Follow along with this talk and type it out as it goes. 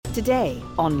Today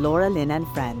on Laura Lynn and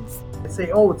Friends. Say,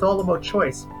 oh, it's all about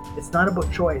choice. It's not about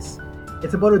choice.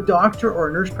 It's about a doctor or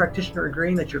a nurse practitioner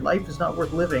agreeing that your life is not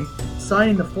worth living,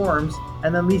 signing the forms,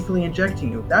 and then lethally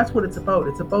injecting you. That's what it's about.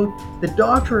 It's about the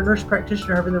doctor or nurse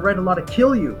practitioner having the right of law to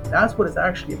kill you. That's what it's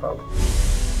actually about.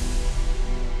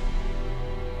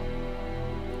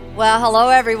 Well, hello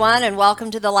everyone, and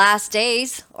welcome to the last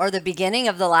days, or the beginning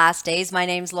of the last days. My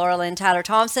name's Laura Lynn Tyler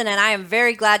Thompson, and I am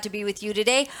very glad to be with you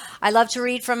today. I love to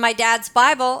read from my dad's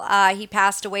Bible. He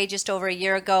passed away just over a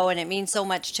year ago, and it means so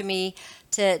much to me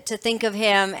to think of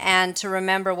him and to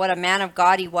remember what a man of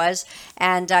God he was.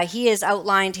 And he has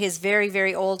outlined his very,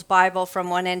 very old Bible from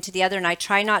one end to the other, and I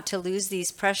try not to lose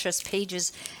these precious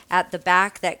pages at the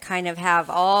back that kind of have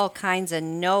all kinds of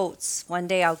notes. One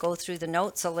day I'll go through the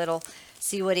notes a little,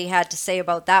 see what he had to say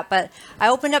about that. But I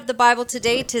opened up the Bible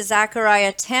today to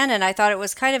Zechariah 10, and I thought it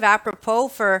was kind of apropos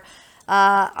for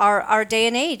our day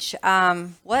and age.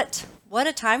 What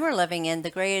a time we're living in,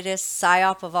 the greatest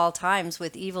psyop of all times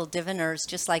with evil diviners,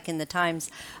 just like in the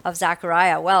times of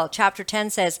Zechariah. Well, chapter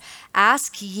 10 says,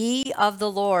 "Ask ye of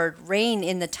the Lord rain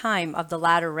in the time of the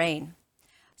latter rain."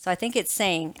 So I think it's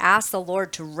saying, ask the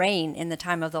Lord to reign in the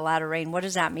time of the latter rain. What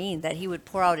does that mean? That he would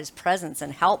pour out his presence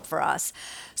and help for us.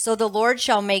 So the Lord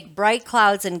shall make bright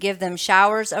clouds and give them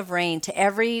showers of rain to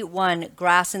every one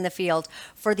grass in the field.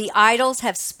 For the idols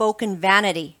have spoken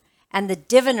vanity, and the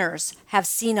diviners have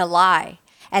seen a lie,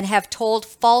 and have told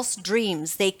false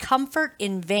dreams. They comfort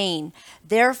in vain.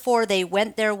 Therefore they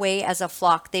went their way as a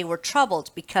flock. They were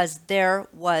troubled because there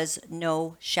was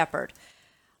no shepherd.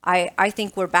 I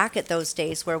think we're back at those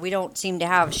days where we don't seem to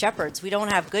have shepherds. We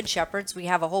don't have good shepherds. We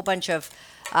have a whole bunch of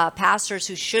pastors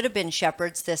who should have been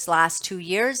shepherds this last 2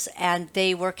 years, and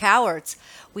they were cowards.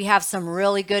 We have some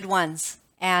really good ones,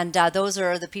 and those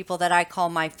are the people that I call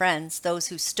my friends, those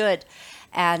who stood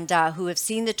and who have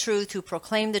seen the truth, who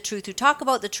proclaim the truth, who talk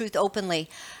about the truth openly.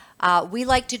 We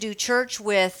like to do church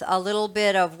with a little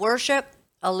bit of worship,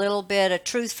 a little bit of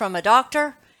truth from a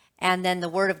doctor, and then the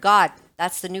Word of God.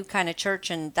 That's the new kind of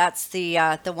church, and that's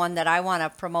the one that I want to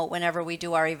promote whenever we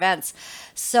do our events.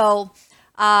 So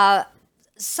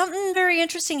something very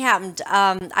interesting happened.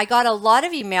 I got a lot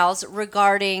of emails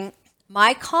regarding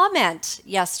my comment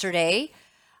yesterday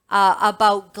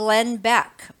about Glenn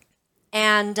Beck.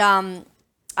 And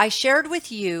I shared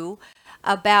with you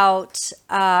about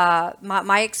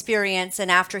my experience,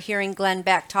 and after hearing Glenn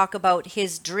Beck talk about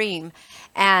his dream,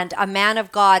 and a man of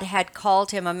God had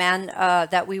called him, a man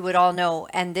that we would all know,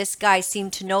 and this guy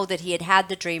seemed to know that he had had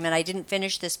the dream, and I didn't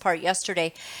finish this part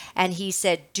yesterday, and he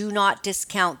said, do not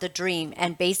discount the dream.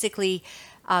 And basically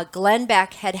Glenn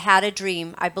Beck had had a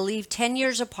dream, I believe 10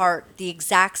 years apart, the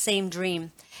exact same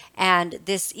dream, and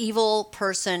this evil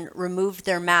person removed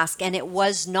their mask, and it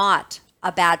was not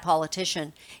a bad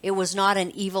politician. It was not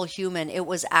an evil human. It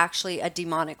was actually a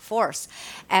demonic force.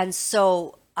 And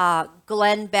so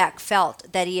Glenn Beck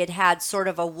felt that he had had sort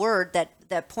of a word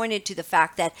that pointed to the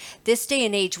fact that this day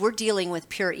and age we're dealing with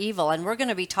pure evil, and we're going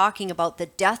to be talking about the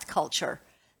death culture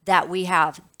that we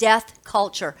have, death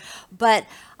culture. But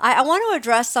I want to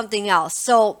address something else.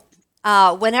 So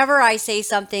whenever I say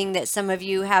something that some of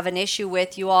you have an issue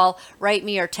with, you all write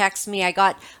me or text me. I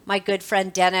got my good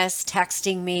friend Dennis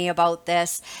texting me about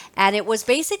this, and it was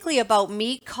basically about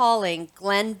me calling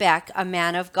Glenn Beck a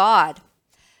man of God.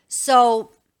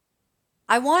 So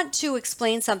I want to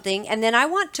explain something, and then I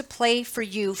want to play for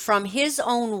you from his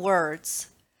own words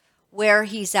where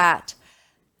he's at.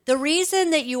 The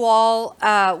reason that you all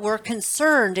were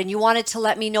concerned and you wanted to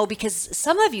let me know, because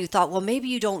some of you thought, well, maybe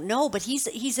you don't know, but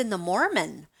he's in the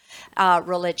Mormon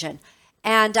religion.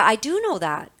 And I do know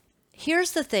that.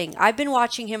 Here's the thing. I've been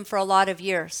watching him for a lot of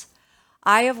years.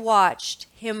 I have watched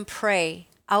him pray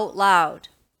out loud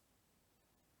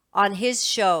on his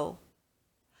show.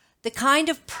 The kind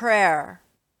of prayer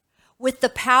with the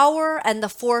power and the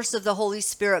force of the Holy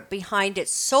Spirit behind it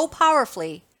so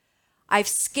powerfully, I've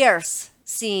scarce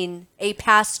seen a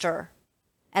pastor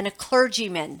and a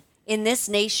clergyman in this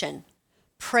nation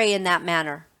pray in that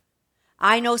manner.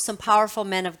 I know some powerful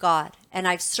men of God, and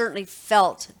I've certainly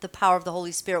felt the power of the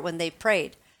Holy Spirit when they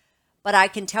prayed. But I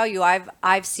can tell you,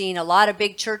 I've seen a lot of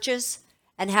big churches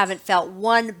and haven't felt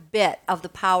one bit of the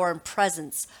power and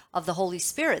presence of the Holy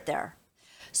Spirit there.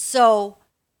 So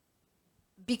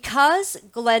because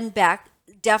Glenn Beck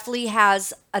definitely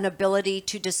has an ability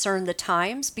to discern the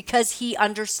times, because he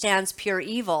understands pure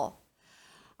evil,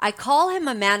 I call him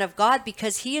a man of God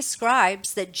because he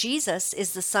ascribes that Jesus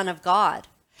is the Son of God.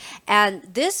 And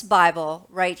this Bible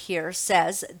right here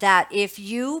says that if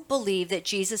you believe that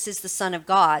Jesus is the Son of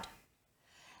God,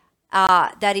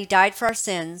 that he died for our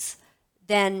sins,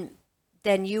 then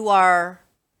you are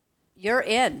you're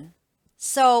in.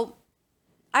 So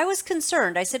I was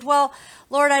concerned. I said, well,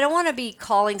 Lord, I don't want to be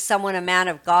calling someone a man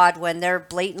of God when they're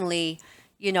blatantly,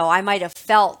 I might have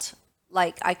felt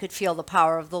like I could feel the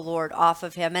power of the Lord off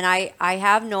of him. And I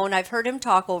have known, I've heard him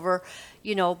talk over,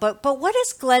 but what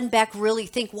does Glenn Beck really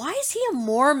think? Why is he a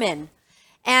Mormon?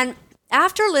 And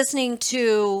after listening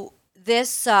to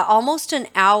this almost an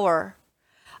hour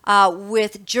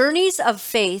with Journeys of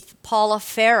Faith, Paula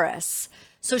Ferris.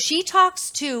 So she talks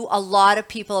to a lot of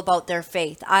people about their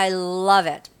faith. I love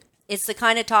it. It's the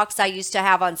kind of talks I used to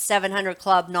have on 700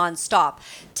 Club nonstop.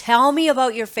 Tell me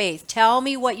about your faith. Tell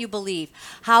me what you believe.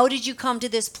 How did you come to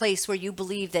this place where you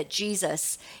believe that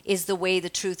Jesus is the way, the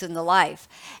truth, and the life?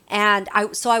 And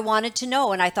I wanted to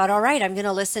know, and I thought, all right, I'm going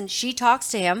to listen. She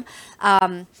talks to him.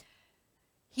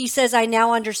 He says, I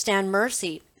now understand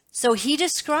mercy. So he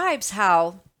describes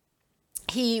how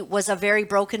he was a very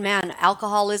broken man.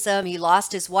 Alcoholism, he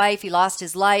lost his wife, he lost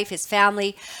his life, his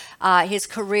family, his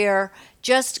career,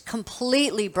 just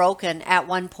completely broken at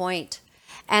one point.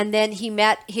 And then he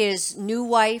met his new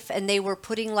wife and they were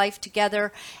putting life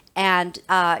together. And,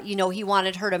 he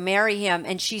wanted her to marry him.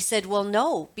 And she said, well,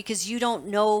 no, because you don't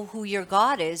know who your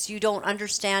God is. You don't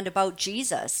understand about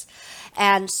Jesus.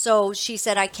 And so she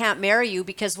said, I can't marry you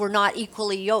because we're not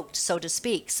equally yoked, so to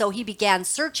speak. So he began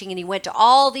searching and he went to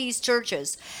all these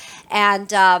churches and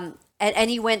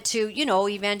he went to,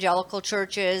 evangelical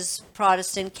churches,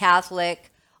 Protestant,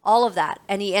 Catholic, all of that.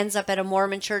 And he ends up at a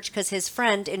Mormon church because his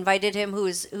friend invited him,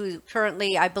 who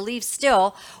currently, I believe,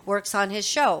 still works on his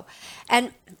show.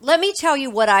 And let me tell you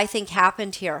what I think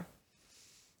happened here.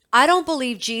 I don't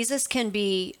believe Jesus can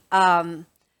be held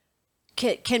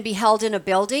in a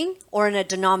building or in a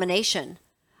denomination.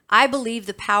 I believe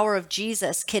the power of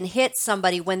Jesus can hit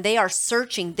somebody when they are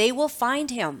searching. They will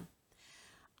find him.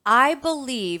 I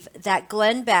believe that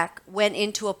Glenn Beck went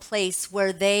into a place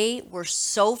where they were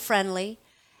so friendly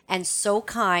and so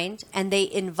kind, and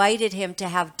they invited him to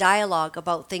have dialogue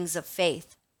about things of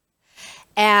faith.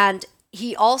 And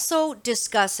he also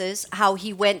discusses how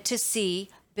he went to see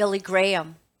Billy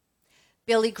Graham.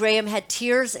 Billy Graham had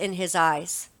tears in his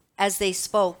eyes as they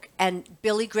spoke, and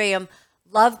Billy Graham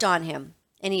loved on him.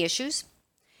 Any issues?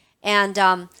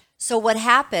 And so what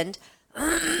happened,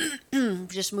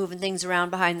 just moving things around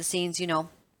behind the scenes,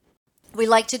 we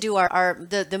like to do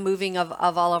the moving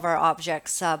of all of our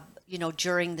objects,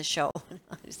 during the show. I'm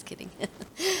just kidding.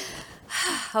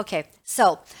 Okay,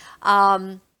 so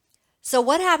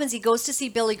what happens? He goes to see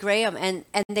Billy Graham, and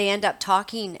they end up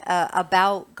talking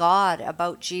about God,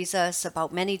 about Jesus,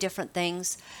 about many different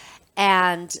things.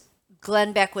 And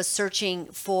Glenn Beck was searching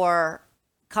for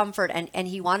comfort, and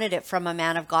he wanted it from a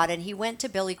man of God, and he went to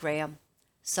Billy Graham.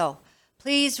 So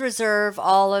please reserve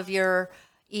all of your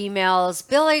emails.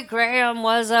 Billy Graham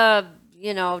was a,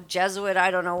 Jesuit,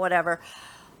 I don't know, whatever.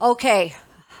 Okay,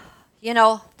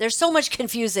 there's so much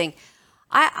confusing.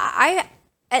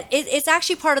 It's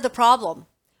actually part of the problem.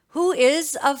 Who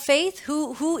is of faith?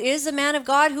 Who is a man of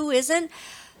God? Who isn't?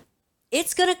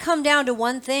 It's going to come down to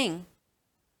one thing: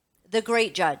 the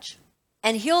great judge.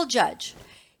 And he'll judge.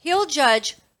 He'll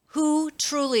judge who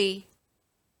truly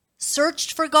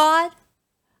searched for God,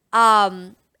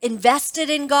 invested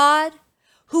in God,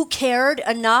 who cared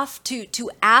enough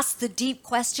to ask the deep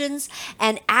questions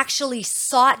and actually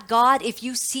sought God. If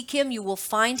you seek him, you will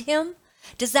find him.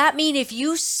 Does that mean if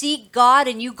you seek God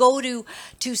and you go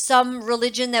to some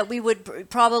religion that we would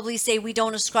probably say we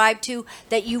don't ascribe to,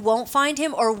 that you won't find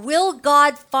him? Or will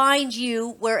God find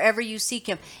you wherever you seek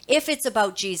him, if it's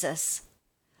about Jesus?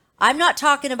 I'm not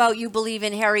talking about you believe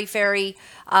in hairy-fairy,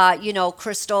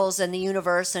 crystals and the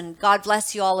universe. And God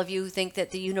bless you, all of you who think that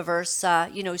the universe,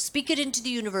 speak it into the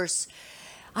universe.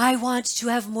 I want to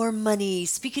have more money.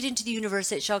 Speak it into the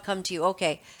universe. It shall come to you.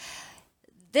 Okay.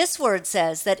 This word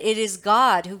says that it is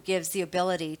God who gives the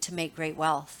ability to make great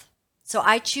wealth. So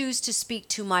I choose to speak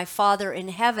to my Father in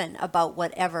heaven about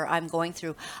whatever I'm going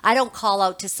through. I don't call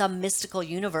out to some mystical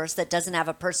universe that doesn't have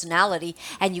a personality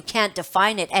and you can't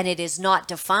define it, and it is not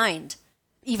defined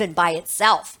even by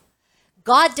itself.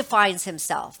 God defines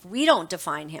himself. We don't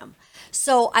define him.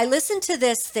 So I listened to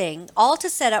this thing all to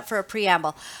set up for a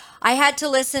preamble. I had to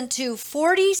listen to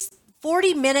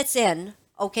 40 minutes in,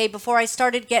 okay, before I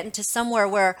started getting to somewhere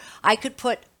where I could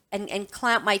put and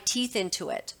clamp my teeth into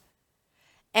it.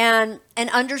 And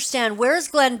understand, where is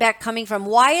Glenn Beck coming from?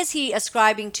 Why is he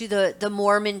ascribing to the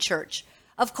Mormon church?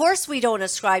 Of course we don't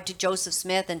ascribe to Joseph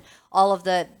Smith and all of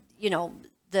the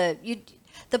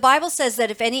Bible says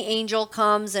that if any angel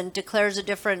comes and declares a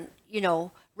different,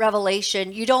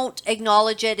 revelation, you don't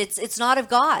acknowledge it. It's not of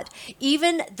God.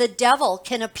 Even the devil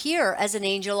can appear as an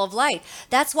angel of light.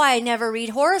 That's why I never read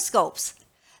horoscopes.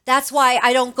 That's why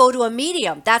I don't go to a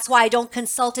medium. That's why I don't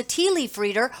consult a tea leaf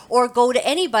reader or go to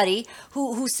anybody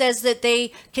who says that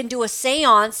they can do a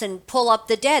seance and pull up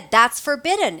the dead. That's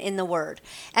forbidden in the word.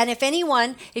 And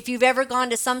if you've ever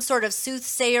gone to some sort of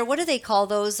soothsayer, what do they call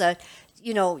those?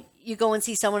 You go and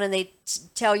see someone and they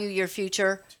tell you your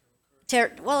future.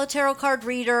 A tarot card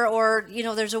reader, or,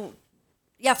 there's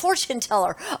fortune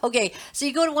teller. Okay, so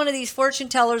you go to one of these fortune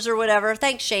tellers or whatever.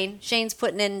 Thanks, Shane. Shane's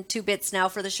putting in 2 bits now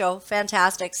for the show.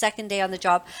 Fantastic. Second day on the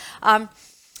job.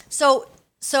 So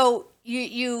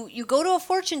you go to a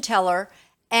fortune teller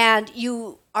and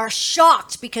you are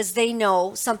shocked because they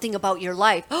know something about your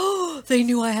life. Oh, they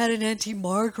knew I had an Auntie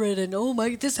Margaret, and oh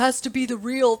my, this has to be the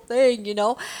real thing,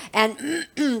 And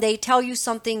they tell you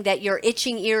something that your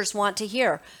itching ears want to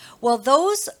hear. Well,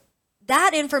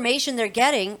 that information they're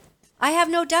getting, I have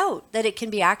no doubt that it can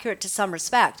be accurate to some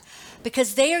respect,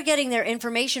 because they are getting their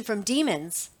information from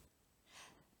demons.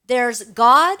 There's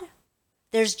God,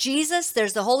 there's Jesus,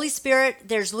 there's the Holy Spirit,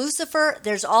 there's Lucifer,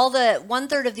 there's all the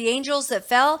 1/3 of the angels that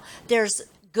fell, there's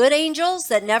good angels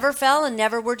that never fell and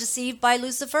never were deceived by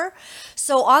Lucifer.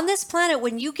 So on this planet,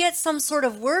 when you get some sort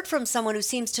of word from someone who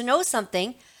seems to know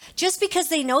something, just because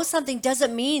they know something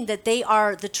doesn't mean that they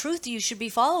are the truth you should be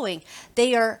following.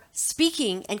 They are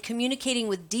speaking and communicating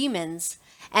with demons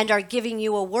and are giving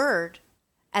you a word.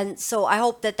 And so I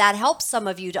hope that helps some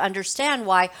of you to understand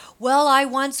why, well, I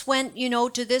once went,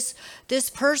 to this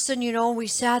person, and we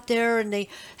sat there and they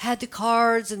had the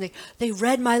cards and they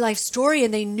read my life story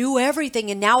and they knew everything.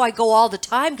 And now I go all the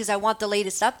time because I want the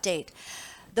latest update.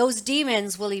 Those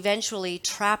demons will eventually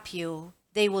trap you.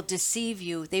 They will deceive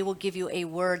you. They will give you a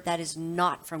word that is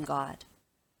not from God.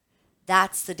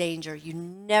 That's the danger. You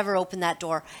never open that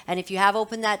door. And if you have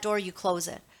opened that door, you close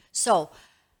it. So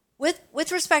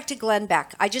with respect to Glenn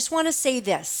Beck, I just want to say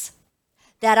this,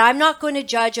 that I'm not going to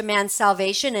judge a man's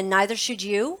salvation, and neither should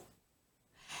you.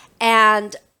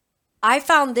 And I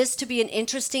found this to be an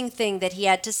interesting thing that he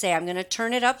had to say. I'm going to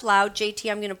turn it up loud.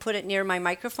 JT, I'm going to put it near my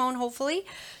microphone, hopefully,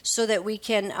 so that we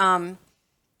can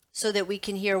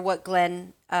hear what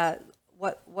Glenn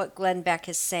Beck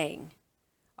is saying.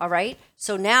 All right.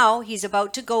 So now he's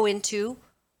about to go into,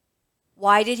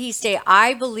 why did he stay?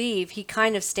 I believe he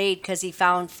kind of stayed because he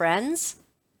found friends,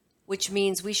 which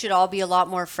means we should all be a lot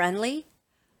more friendly.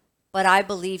 But I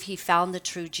believe he found the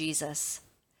true Jesus.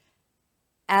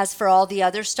 As for all the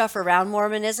other stuff around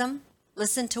Mormonism,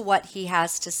 listen to what he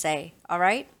has to say. All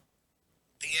right.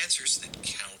 The answers that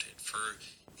counted for,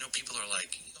 people are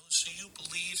like, so you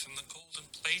believe in the golden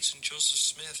plates and Joseph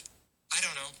Smith? I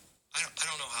don't know. I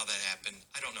don't know how that happened.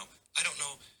 I don't know.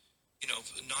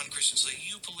 Non-Christians say,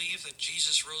 you believe that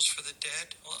Jesus rose for the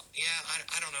dead? Well, yeah,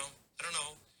 I don't know. I don't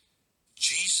know.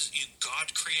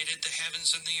 God created the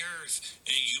heavens and the earth.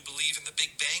 And you believe in the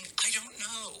Big Bang? I don't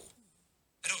know.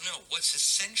 What's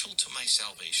essential to my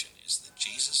salvation is that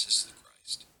Jesus is the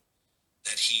Christ,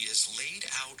 that he has laid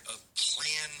out a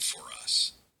plan for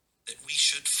us, that we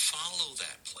should follow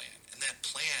that plan. And that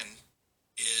plan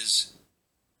is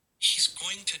he's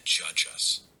going to judge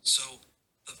us. So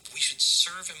we should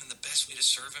serve him, and the best way to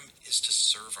serve him is to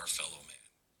serve our fellow man.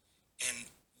 And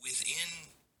within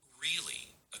really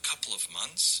a couple of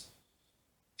months,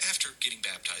 after getting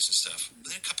baptized and stuff,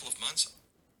 within a couple of months,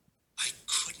 I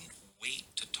couldn't wait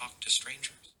to talk to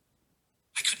strangers.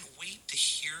 I couldn't wait to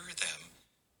hear them.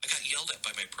 I got yelled at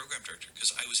by my program director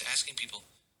because I was asking people,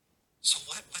 so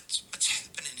what's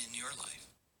happening in your life?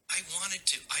 I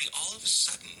all of a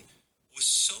sudden was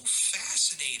so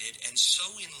fascinated and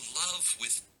so in love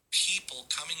with people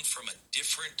coming from a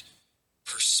different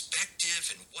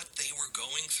perspective and what they were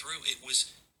going through.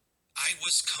 I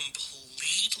was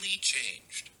completely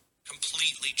changed.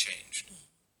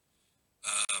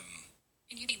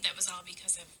 And you think that was all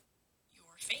because of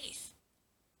your faith?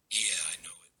 Yeah, I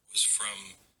know. It was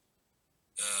from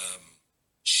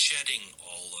shedding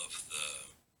all of the,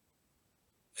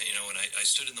 when I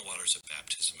stood in the waters of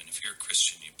baptism, and if you're a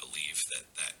Christian, you believe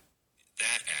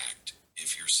that act,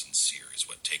 if you're sincere, is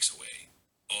what takes away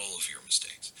all of your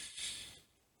mistakes.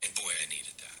 And boy, I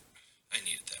needed that.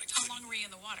 How long were you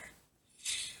in the water?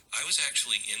 I was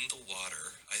actually in the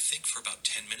water, I think, for about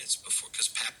 10 minutes before, because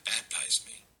Pat baptized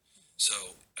me.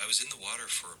 So I was in the water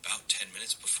for about 10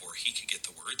 minutes before he could get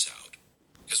the words out,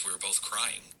 because we were both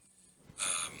crying.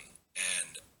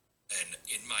 And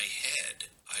in my head,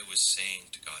 I was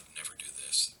saying to God, never do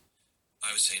this.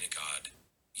 I was saying to God,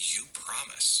 you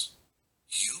promise.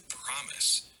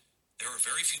 There are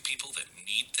very few people that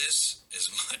need this as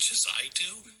much as I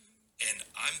do. And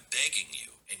I'm begging you,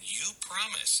 and you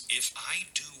promise, if I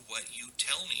do what you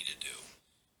tell me to do,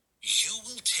 you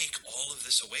will take all of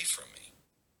this away from me.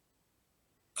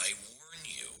 I warn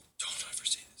you,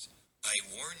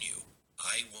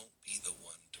 I won't be the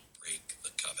one to break the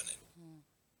covenant.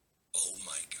 Oh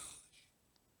my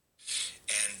gosh.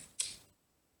 And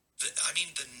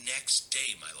the next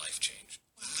day my life changed.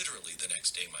 Literally the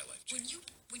next day my life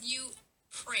changed. When you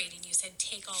prayed and you said,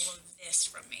 "Take all of this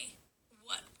from me,"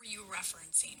 what were you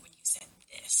referencing when you said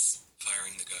this?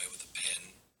 Firing the guy with a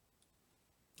pen.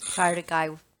 Fired a guy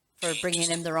for bringing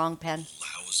him the wrong pen.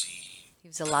 Lousy. He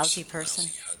was a lousy person.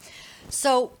 Lousy husband.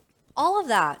 So all of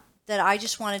that I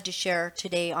just wanted to share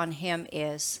today on him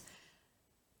is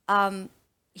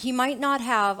he might not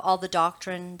have all the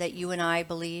doctrine that you and I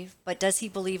believe, but does he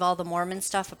believe all the Mormon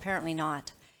stuff? Apparently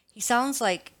not. He sounds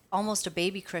like almost a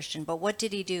baby Christian, but what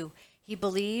did he do? He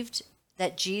believed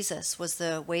that Jesus was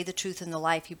the way, the truth, and the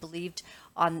life. He believed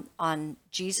on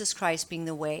Jesus Christ being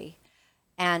the way,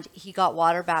 and he got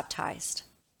water baptized.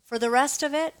 For the rest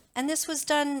of it, and this was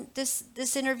done,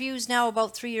 this interview is now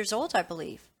about 3 years old, I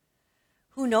believe.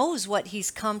 Who knows what he's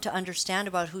come to understand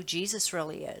about who Jesus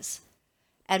really is.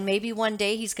 And maybe one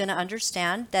day he's going to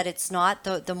understand that it's not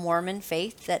the Mormon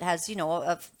faith that has,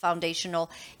 a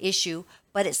foundational issue,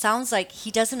 but it sounds like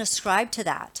he doesn't ascribe to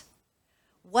that.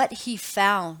 What he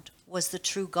found was the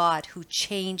true God who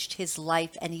changed his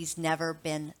life, and he's never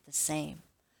been the same.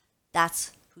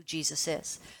 That's who Jesus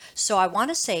is. So I want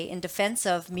to say, in defense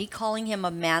of me calling him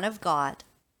a man of God,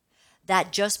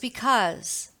 that just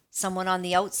because someone on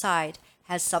the outside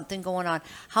has something going on,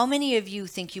 how many of you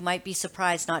think you might be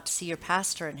surprised not to see your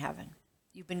pastor in heaven?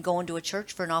 You've been going to a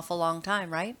church for an awful long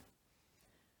time, right?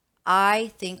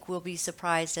 I think we'll be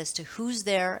surprised as to who's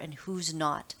there and who's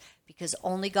not, because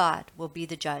only God will be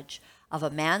the judge of a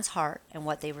man's heart and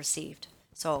what they received.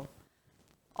 So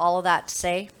all of that to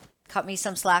say, cut me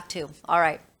some slack too. All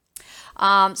right.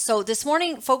 So this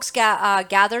morning, folks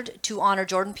gathered to honor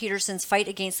Jordan Peterson's fight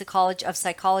against the College of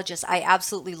Psychologists. I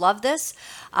absolutely love this.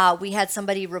 We had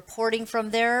somebody reporting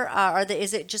from there.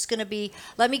 Is it just going to be,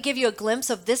 let me give you a glimpse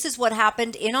of this is what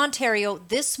happened in Ontario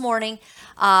this morning.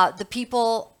 The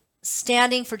people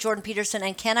standing for Jordan Peterson,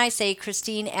 and can I say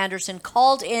Christine Anderson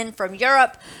called in from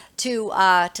Europe to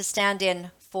stand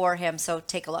in for him. So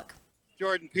take a look.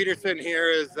 Jordan Peterson here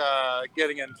is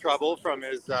getting in trouble from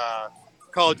his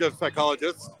College of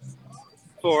Psychologists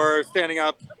for standing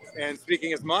up and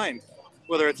speaking his mind,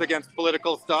 whether it's against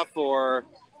political stuff or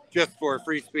just for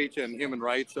free speech and human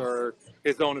rights or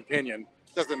his own opinion.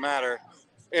 Doesn't matter.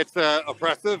 It's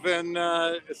oppressive and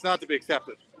it's not to be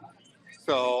accepted.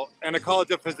 So, and a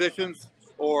College of Physicians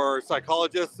or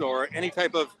Psychologists or any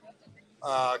type of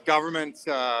government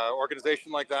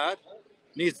organization like that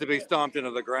needs to be stomped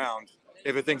into the ground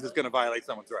if it thinks it's going to violate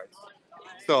someone's rights.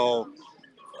 So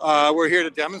we're here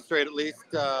to demonstrate at least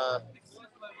that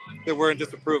we're in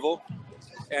disapproval,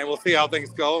 and we'll see how things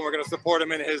go, and we're going to support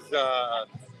him in his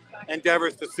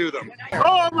endeavors to sue them.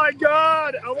 Oh my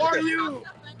God, how are you?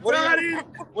 What are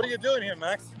you doing here,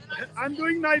 Max? I'm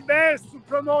doing my best to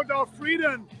promote our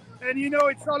freedom, and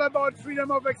it's all about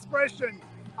freedom of expression.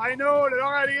 I know,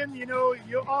 Lauralyn,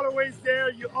 you're always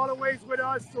there, you're always with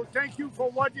us, so thank you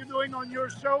for what you're doing on your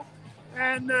show,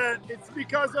 and it's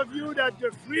because of you that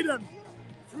the freedom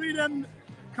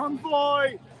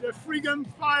convoy, the freedom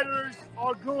fighters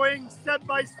are going step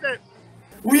by step.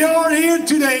 We are here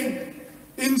today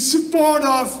in support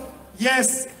of,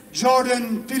 yes,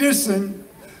 Jordan Peterson,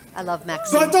 I love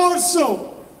Maxine. but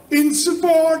also in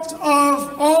support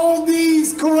of all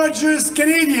these courageous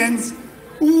Canadians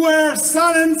who were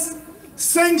silenced,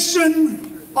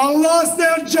 sanctioned, or lost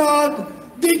their job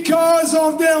because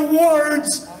of their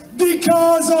words,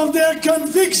 because of their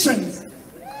convictions.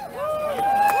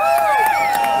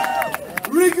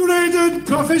 Regulated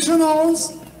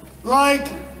professionals like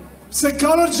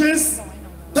psychologists,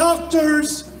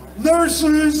 doctors,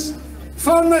 nurses,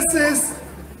 pharmacists,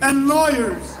 and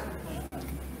lawyers.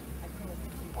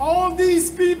 All these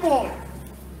people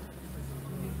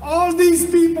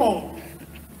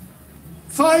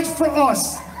fight for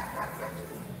us.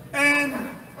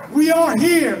 And we are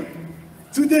here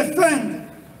to defend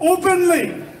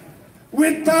openly,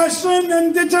 with passion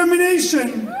and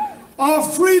determination, our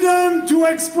freedom to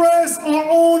express our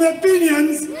own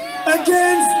opinions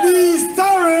against these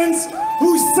tyrants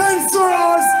who censor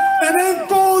us and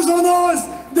impose on us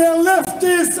their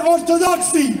leftist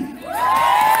orthodoxy.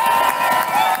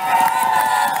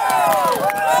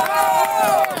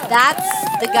 That's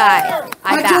the guy.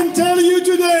 I can tell you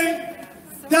today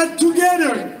that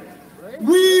together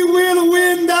we will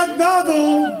win that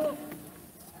battle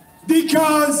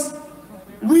because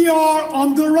we are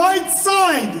on the right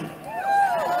side.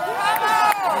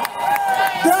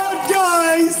 Bad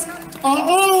guys are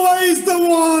always the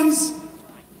ones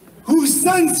who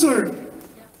censor,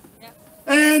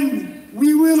 and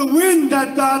we will will win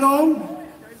that battle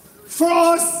for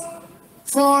us,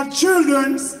 for our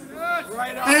children,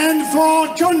 and for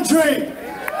our country.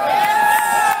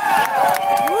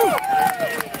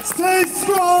 Stay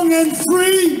strong and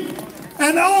free,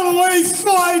 and always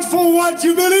fight for what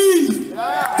you believe.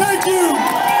 Thank you.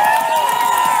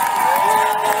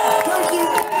 Thank you.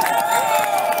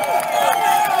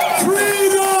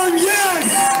 Freedom, yes.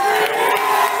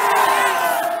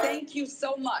 Thank you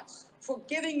so much for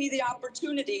giving me the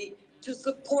opportunity to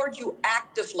support you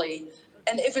actively,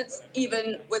 and if it's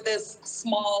even with this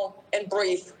small and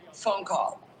brief phone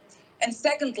call. And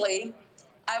secondly,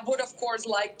 I would of course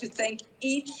like to thank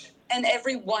each and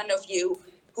every one of you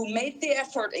who made the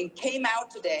effort and came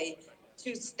out today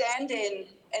to stand in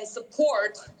and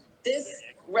support this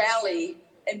rally.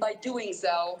 And by doing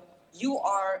so, you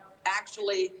are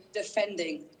actually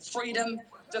defending freedom,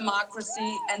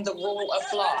 democracy, and the rule of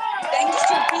law. Thanks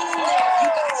for being there. You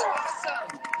guys are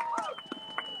awesome.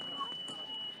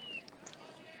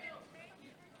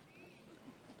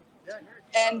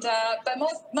 And but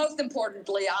most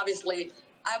importantly, obviously,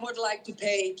 I would like to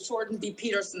pay Jordan B.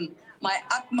 Peterson my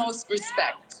utmost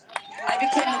respect. I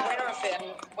became aware of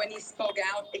him when he spoke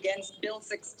out against Bill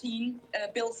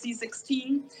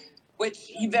C-16, which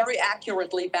he very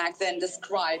accurately back then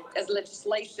described as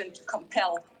legislation to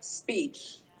compel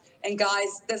speech. And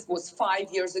guys, this was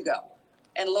 5 years ago.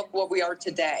 And look where we are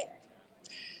today.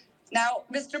 Now,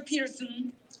 Mr.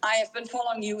 Peterson, I have been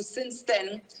following you since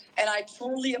then, and I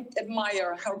truly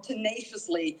admire how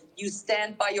tenaciously you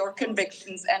stand by your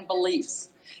convictions and beliefs.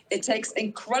 It takes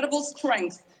incredible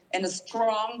strength and a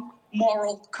strong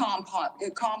moral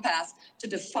compass to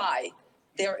defy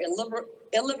their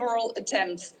illiberal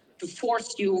attempts to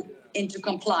force you into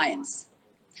compliance.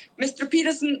 Mr.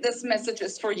 Peterson, this message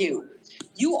is for you.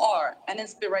 You are an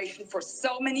inspiration for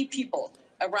so many people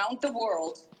around the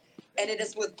world, and it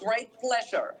is with great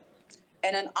pleasure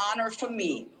and an honor for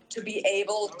me to be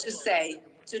able to say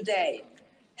today,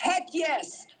 heck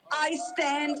yes, I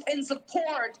stand in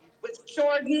support with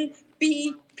Jordan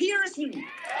B. Peterson.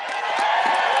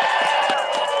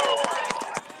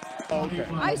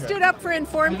 I stood up for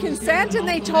informed consent, and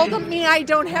they told me I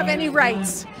don't have any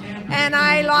rights, and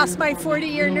I lost my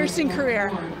 40-year nursing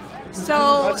career.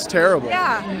 So that's terrible.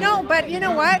 Yeah, no, but you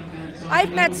know what?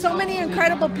 I've met so many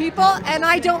incredible people, and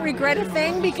I don't regret a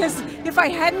thing, because if I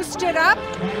hadn't stood up,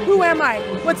 who am I?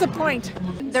 What's the point?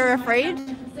 They're afraid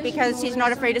because he's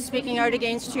not afraid of speaking out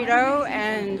against Trudeau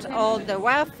and all the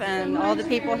WEF and all the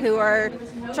people who are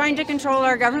trying to control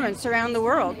our governments around the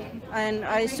world. And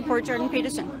I support Jordan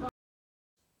Peterson.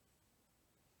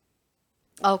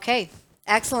 Okay,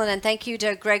 excellent. And thank you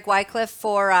to Greg Wycliffe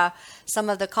for some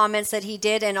of the comments that he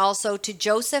did, and also to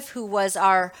Joseph, who was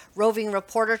our roving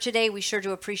reporter today. We sure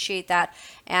do appreciate that.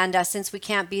 And since we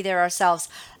can't be there ourselves,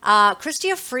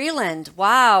 Chrystia Freeland,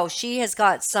 wow, she has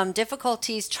got some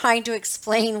difficulties trying to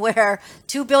explain where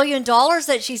 $2 billion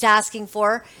that she's asking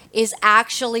for is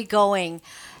actually going.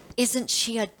 Isn't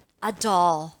she a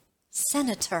doll?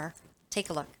 Senator, take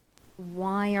a look.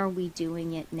 Why are we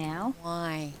doing it now?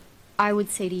 Why? I would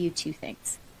say to you two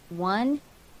things. One,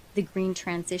 the green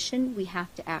transition, we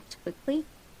have to act quickly.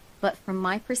 But from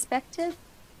my perspective,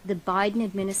 the Biden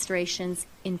administration's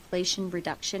Inflation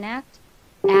Reduction Act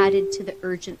added to the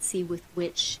urgency with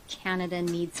which Canada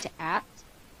needs to act.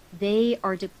 They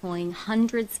are deploying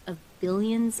hundreds of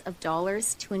billions of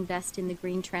dollars to invest in the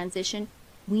green transition.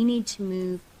 We need to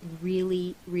move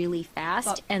really, really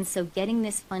fast. And so getting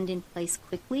this fund in place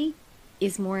quickly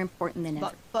is more important than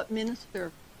ever. But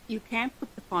Minister, you can't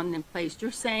put the fund in place.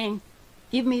 You're saying,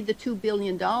 give me the $2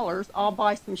 billion, I'll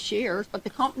buy some shares, but the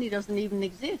company doesn't even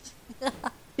exist.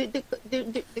 the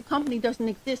company doesn't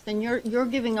exist, and you're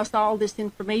giving us all this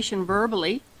information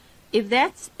verbally. If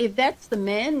that's the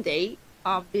mandate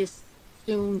of this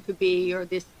soon to be, or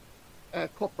this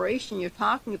corporation you're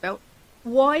talking about,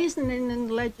 why isn't it in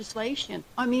the legislation?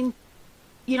 I mean,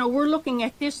 you know, we're looking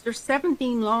at this. There's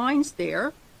 17 lines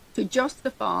there to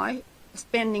justify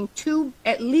spending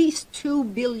at least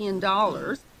 $2 billion,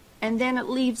 and then it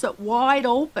leaves it wide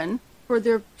open for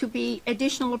there to be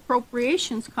additional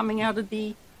appropriations coming out of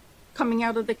the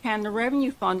Canada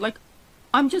Revenue Fund. Like,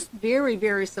 I'm just very,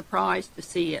 very surprised to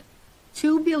see it.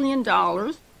 $2 billion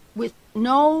with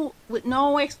no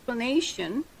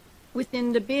explanation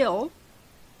within the bill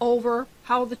over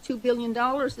how the $2 billion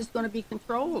is going to be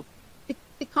controlled.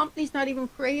 The company's not even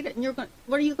created, and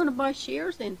what are you going to buy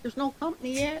shares in? There's no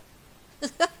company yet.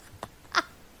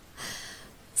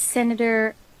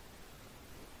 Senator,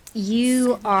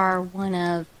 you are one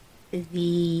of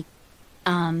the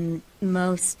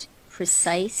most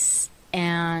precise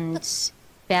and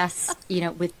best,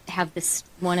 you're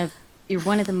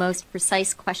one of the most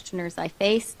precise questioners I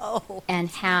face, and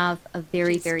have a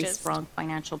very, very strong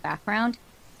financial background.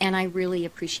 And I really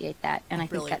appreciate that. And I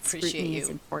think that scrutiny is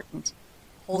important.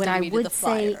 What I would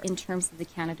say in terms of the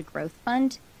Canada Growth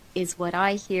Fund is what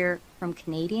I hear from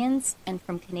Canadians and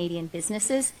from Canadian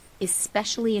businesses,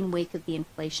 especially in wake of the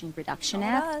Inflation Reduction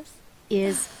Act,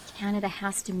 is Canada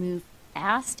has to move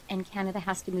fast, and Canada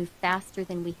has to move faster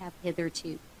than we have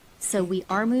hitherto. So we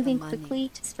are moving quickly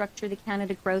to structure the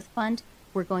Canada Growth Fund.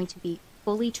 We're going to be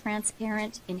fully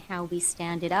transparent in how we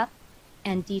stand it up,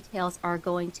 and details are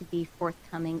going to be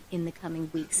forthcoming in the coming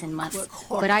weeks and months.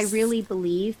 But I really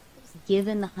believe,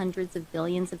 given the hundreds of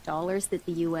billions of dollars that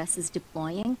the U.S. is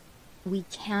deploying, we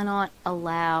cannot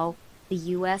allow the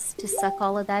U.S. to suck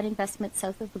all of that investment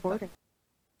south of the border.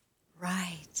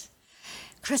 Right.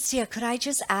 Christia, could I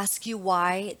just ask you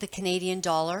why the Canadian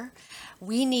dollar?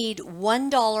 We need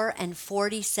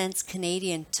 $1.40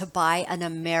 Canadian to buy an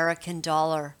American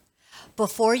dollar.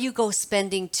 Before you go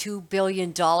spending $2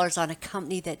 billion on a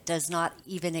company that does not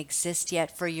even exist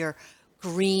yet for your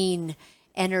green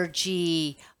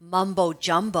energy mumbo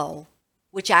jumbo,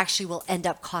 which actually will end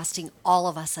up costing all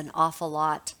of us an awful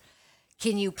lot.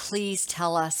 Can you please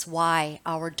tell us why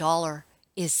our dollar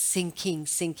is sinking?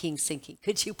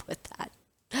 Could you put that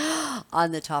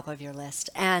on the top of your list?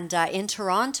 And in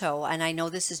Toronto, and I know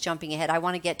this is jumping ahead, I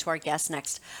want to get to our guest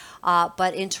next,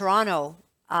 but in Toronto,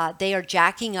 they are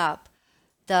jacking up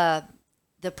the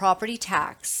property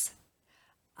tax.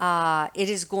 It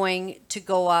is going to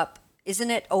go up, isn't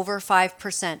it, over 5%,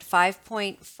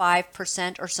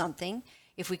 5.5% or something,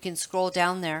 if we can scroll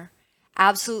down there.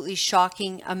 Absolutely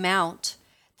shocking amount.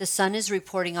 The Sun is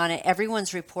reporting on it.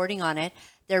 Everyone's reporting on it.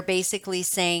 They're basically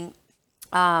saying,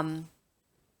 the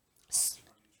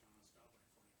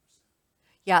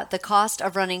cost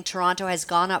of running Toronto has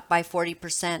gone up by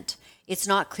 40%. It's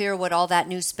not clear what all that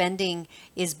new spending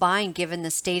is buying given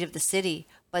the state of the city,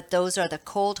 but those are the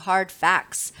cold, hard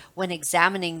facts when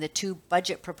examining the two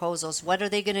budget proposals. What are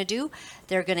they going to do?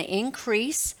 They're going to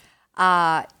increase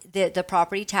the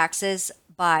property taxes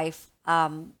by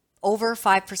over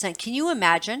 5%. Can you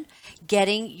imagine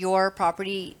getting your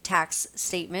property tax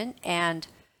statement and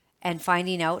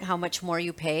finding out how much more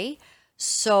you pay?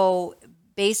 So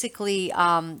basically,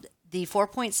 the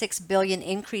 $4.6 billion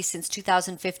increase since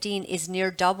 2015 is near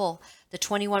double the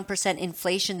 21%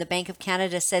 inflation the Bank of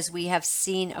Canada says we have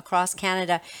seen across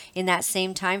Canada in that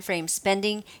same time frame.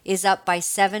 Spending is up by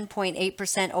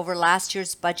 7.8% over last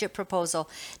year's budget proposal.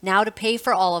 Now to pay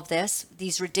for all of this,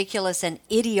 these ridiculous and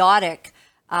idiotic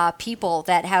people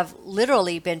that have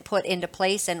literally been put into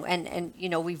place and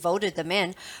we voted them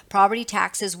in, property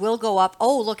taxes will go up,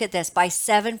 look at this, by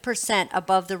 7%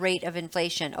 above the rate of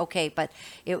inflation. Okay, but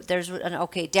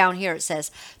down here it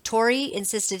says, Tory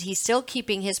insisted he's still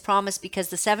keeping his promise because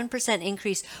the 7%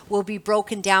 increase will be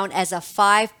broken down as a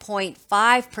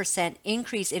 5.5%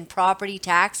 increase in property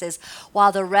taxes,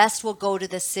 while the rest will go to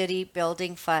the city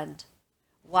building fund.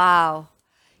 Wow.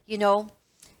 You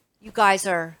guys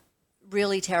are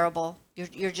really terrible.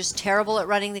 You're just terrible at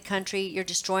running the country. You're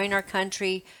destroying our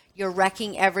country. You're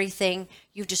wrecking everything.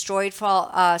 You've destroyed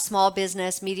small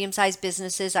business, medium-sized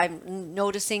businesses. I'm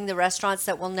noticing the restaurants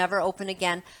that will never open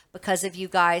again because of you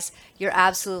guys. You're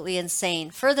absolutely insane.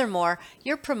 Furthermore,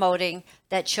 you're promoting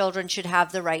that children should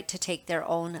have the right to take their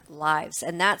own lives.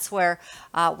 And that's where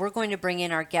we're going to bring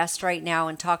in our guest right now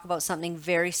and talk about something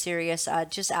very serious,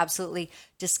 just absolutely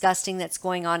disgusting that's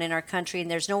going on in our country.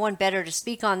 And there's no one better to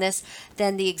speak on this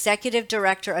than the Executive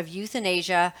Director of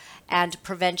Euthanasia and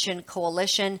Prevention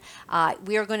Coalition.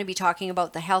 We are going to be talking about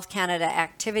the Health Canada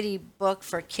activity book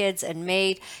for kids and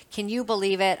MAID. Can you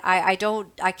believe it? I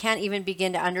can't even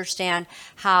begin to understand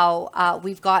how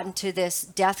we've gotten to this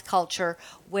death culture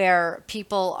where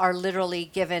people are literally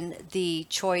given the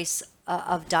choice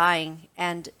of dying,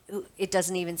 and it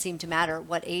doesn't even seem to matter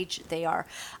what age they are.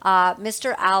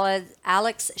 Mr.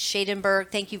 Alex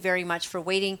Schadenberg, thank you very much for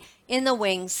waiting in the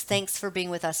wings. Thanks for being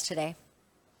with us today.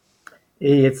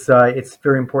 It's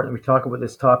very important that we talk about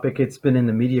this topic. It's been in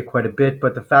the media quite a bit,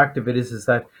 but the fact of it is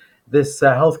that this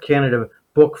Health Canada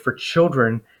book for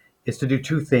children is to do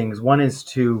two things. One is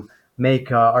to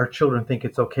make our children think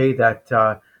it's okay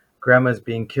that grandma's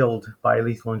being killed by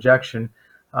lethal injection.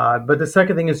 But the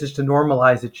second thing is just to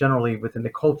normalize it generally within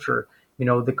the culture.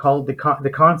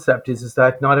 The concept is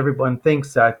that not everyone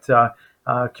thinks that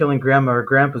killing grandma or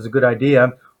grandpa is a good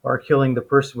idea, or killing the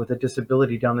person with a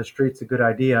disability down the street is a good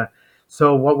idea.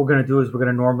 So what we're going to do is we're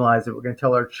going to normalize it. We're going to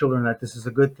tell our children that this is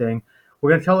a good thing. We're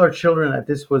going to tell our children that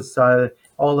this was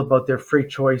all about their free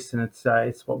choice, and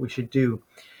it's what we should do.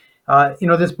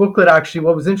 This booklet actually,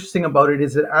 what was interesting about it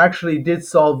is it actually did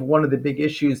solve one of the big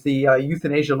issues. The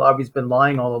euthanasia lobby's been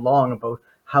lying all along about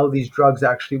how these drugs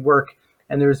actually work.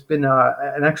 And there's been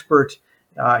an expert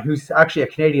who's actually a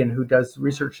Canadian who does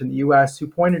research in the US who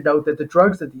pointed out that the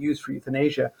drugs that they use for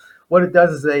euthanasia, what it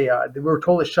does is they were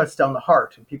told it shuts down the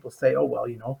heart. And people say, oh, well,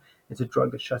 it's a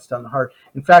drug that shuts down the heart.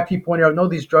 In fact, he pointed out, no,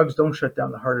 these drugs don't shut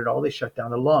down the heart at all. They shut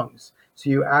down the lungs. So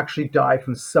you actually die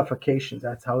from suffocation.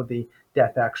 That's how the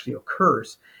death actually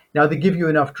occurs. Now, they give you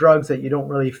enough drugs that you don't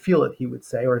really feel it, he would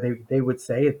say, or they would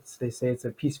say. They say it's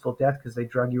a peaceful death because they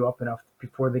drug you up enough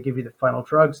before they give you the final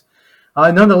drugs.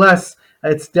 Nonetheless,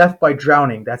 it's death by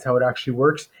drowning. That's how it actually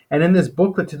works. And in this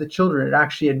booklet to the children, it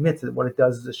actually admits that what it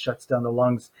does is it shuts down the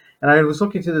lungs. And I was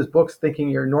looking through this book thinking,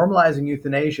 you're normalizing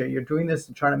euthanasia. You're doing this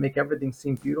and trying to make everything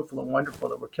seem beautiful and wonderful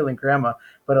that we're killing grandma.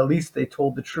 But at least they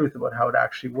told the truth about how it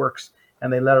actually works.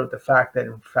 And they let out the fact that,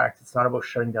 in fact, it's not about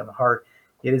shutting down the heart.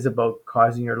 It is about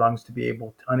causing your lungs to be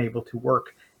unable to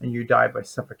work, and you die by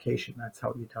suffocation. That's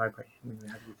how you die when you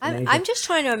have euthanasia. I'm just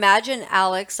trying to imagine,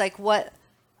 Alex, like what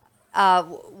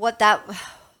that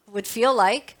would feel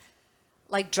like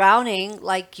drowning,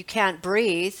 like you can't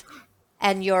breathe,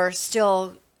 and you're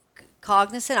still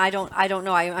cognizant. I don't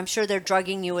know. I'm sure they're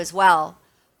drugging you as well,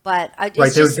 but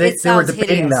it sounds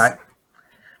hideous.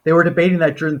 They were debating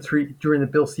that during the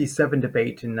Bill C-7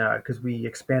 debate, and because we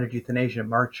expanded euthanasia in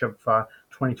March of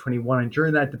 2021, and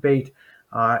during that debate,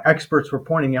 experts were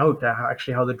pointing out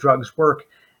actually how the drugs work,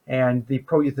 and the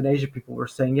pro-euthanasia people were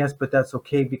saying, yes, but that's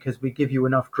okay because we give you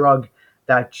enough drug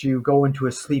that you go into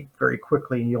a sleep very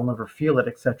quickly and you'll never feel it,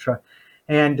 etc.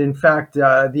 And in fact,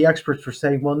 the experts were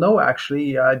saying, well, no,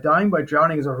 actually, dying by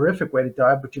drowning is a horrific way to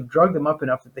die, but you've drugged them up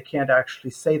enough that they can't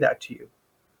actually say that to you.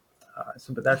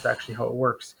 But that's actually how it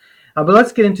works. But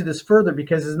let's get into this further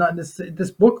because it's not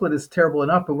this booklet is terrible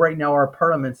enough. But right now, our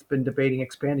parliament's been debating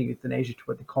expanding euthanasia to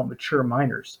what they call mature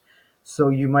minors. So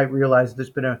you might realize there's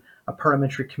been a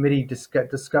parliamentary committee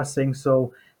discussing.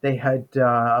 So they had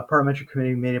a parliamentary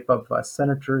committee made up of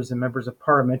senators and members of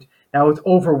parliament. Now it's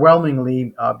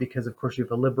overwhelmingly because, of course, you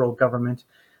have a liberal government.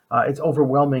 It's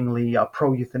overwhelmingly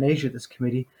pro-euthanasia, this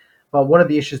committee. But one of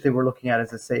the issues they were looking at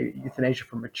is, let's say, euthanasia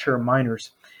for mature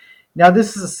minors. Now,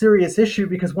 this is a serious issue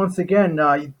because, once again,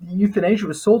 euthanasia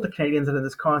was sold to Canadians under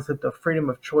this concept of freedom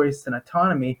of choice and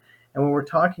autonomy. And when we're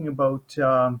talking about,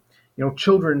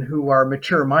 children who are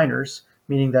mature minors,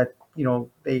 meaning that,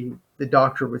 the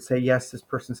doctor would say, yes, this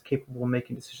person's capable of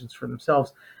making decisions for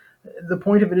themselves. The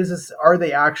point of it is are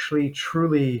they actually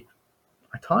truly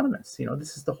autonomous?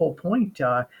 This is the whole point.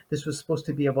 This was supposed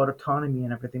to be about autonomy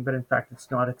and everything, but in fact, it's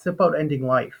not. It's about ending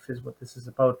life is what this is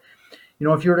about.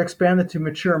 If you were to expand it to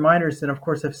mature minors, then of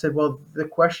course I've said, well, the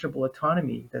questionable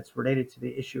autonomy that's related to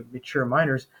the issue of mature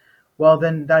minors, well,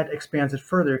 then that expands it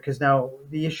further because now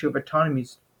the issue of autonomy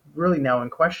is really now in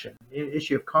question. The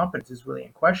issue of competence is really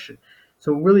in question.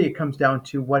 So really it comes down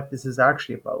to what this is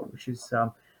actually about, which is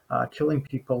killing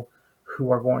people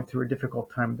who are going through a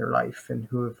difficult time in their life and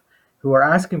who are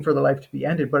asking for their life to be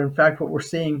ended. But in fact, what we're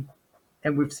seeing,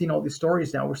 and we've seen all these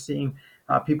stories now, we're seeing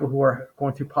people who are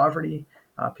going through poverty,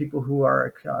 people who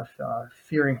are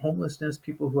fearing homelessness,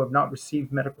 people who have not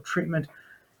received medical treatment,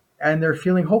 and they're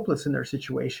feeling hopeless in their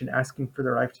situation, asking for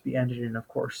their life to be ended. And of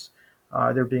course,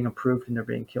 they're being approved and they're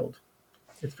being killed.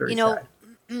 It's very sad.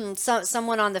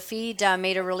 Someone on the feed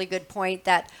made a really good point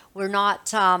that we're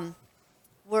not,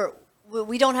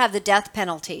 we don't have the death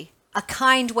penalty. A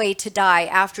kind way to die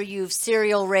after you've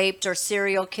serial raped or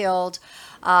serial killed,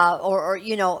 or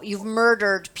you've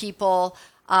murdered people.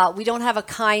 We don't have a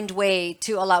kind way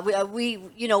to allow.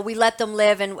 We let them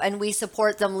live and we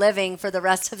support them living for the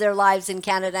rest of their lives in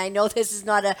Canada. I know this is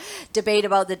not a debate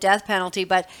about the death penalty,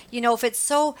 but if it's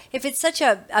such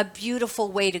a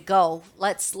beautiful way to go,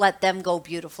 let's let them go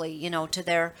beautifully, to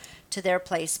their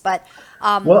place. But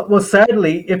well,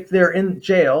 sadly, if they're in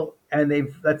jail and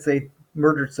they've, let's say,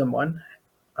 murdered someone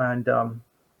and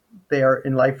they are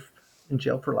in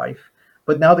jail for life,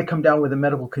 but now they come down with a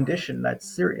medical condition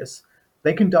that's serious,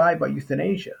 they can die by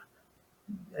euthanasia.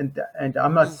 And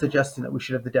I'm not suggesting that we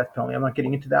should have the death penalty. I'm not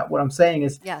getting into that. What I'm saying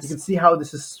is You can see how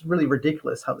this is really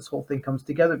ridiculous, how this whole thing comes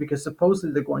together, because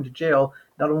supposedly they're going to jail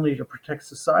not only to protect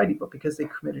society, but because they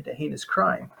committed a heinous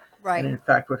crime. Right. And in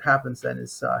fact, what happens then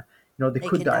is, they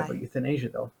could die by euthanasia,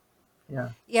 though. Yeah.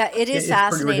 Yeah, it is It's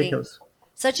fascinating. pretty ridiculous.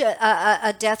 such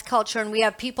a death culture, and we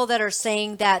have people that are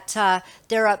saying that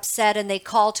they're upset and they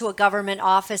call to a government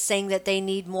office saying that they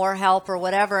need more help or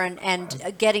whatever,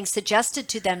 and getting suggested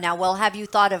to them now, well, have you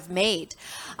thought of MAID?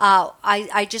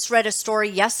 I just read a story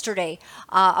yesterday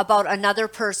about another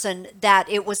person that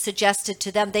it was suggested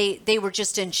to them. They were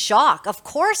just in shock. Of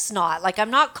course not. Like, I'm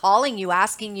not calling you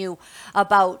asking you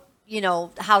about,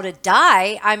 how to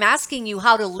die. I'm asking you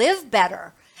how to live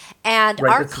better. And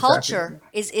Right, our that's culture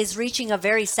is reaching a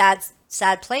very sad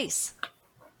place.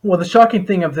 Well, the shocking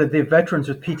thing of the veterans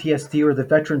with PTSD, or the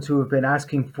veterans who have been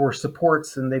asking for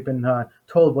supports and they've been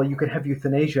told, well, you could have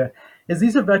euthanasia, is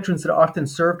these are veterans that often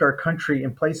served our country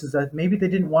in places that maybe they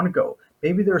didn't want to go.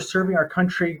 Maybe they're serving our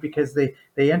country because they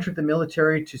entered the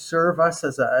military to serve us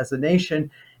as a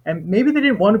nation. And maybe they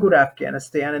didn't want to go to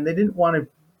Afghanistan and they didn't want to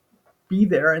be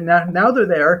there, and now they're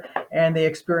there and they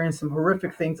experience some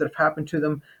horrific things that have happened to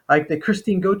them, like the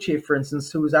Christine Gauthier, for instance,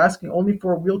 who was asking only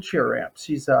for a wheelchair ramp.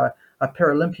 She's a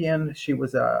Paralympian. She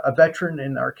was a veteran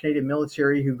in our Canadian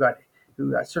military who got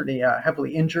certainly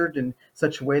heavily injured in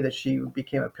such a way that she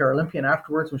became a Paralympian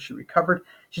afterwards when she recovered.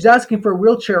 She's asking for a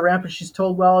wheelchair ramp, and she's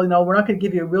told, well, we're not going to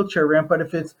give you a wheelchair ramp, but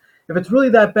if it's really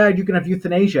that bad, you can have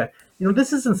euthanasia.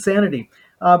 This is insanity.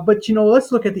 But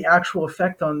let's look at the actual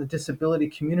effect on the disability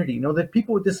community. That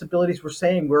people with disabilities were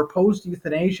saying we're opposed to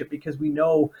euthanasia because we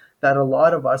know that a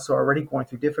lot of us are already going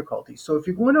through difficulties. So if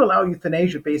you're going to allow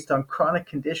euthanasia based on chronic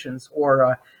conditions,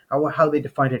 or how they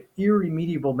defined it,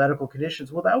 irremediable medical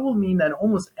conditions, well, that will mean that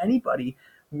almost anybody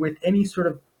with any sort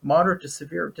of moderate to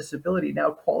severe disability now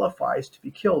qualifies to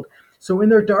be killed. So in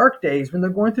their dark days, when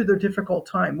they're going through their difficult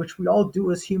time, which we all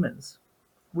do as humans,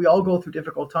 we all go through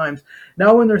difficult times.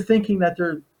 Now, when they're thinking that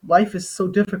their life is so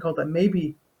difficult that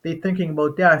maybe they're thinking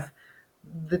about death,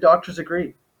 the doctors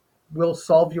agree, we'll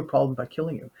solve your problem by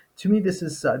killing you. To me, this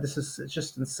is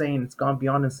just insane. It's gone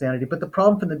beyond insanity. But the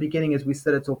problem from the beginning is we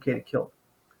said it's okay to kill.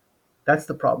 That's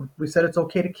the problem. We said it's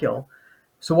okay to kill.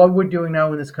 So what we're doing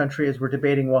now in this country is we're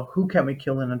debating, well, who can we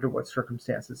kill and under what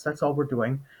circumstances? That's all we're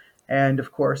doing. And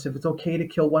of course, if it's okay to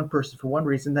kill one person for one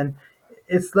reason, then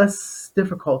it's less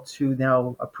difficult to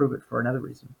now approve it for another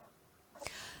reason.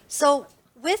 So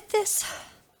with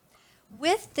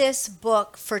this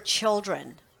book for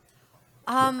children,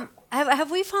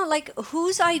 have we found, like,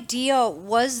 whose idea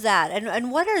was that,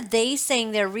 and what are they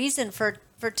saying their reason for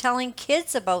telling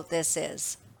kids about this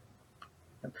is?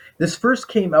 This first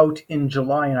came out in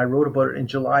July, and I wrote about it in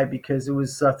July because it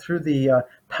was through the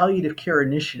Palliative Care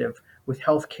Initiative with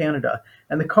Health Canada.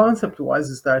 And the concept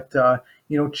is that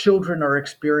children are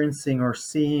experiencing or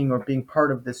seeing or being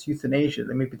part of this euthanasia.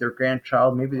 They may be their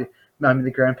grandchild, maybe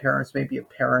the grandparents, maybe a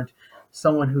parent,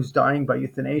 someone who's dying by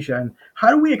euthanasia. And how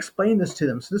do we explain this to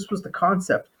them? So this was the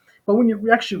concept. But when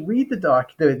you actually read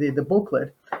the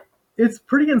booklet, it's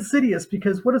pretty insidious,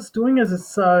 because what it's doing is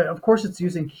it's of course it's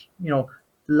using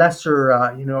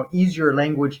lesser easier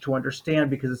language to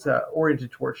understand because it's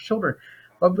oriented towards children.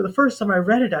 But for the first time I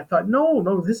read it, I thought,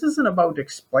 no, this isn't about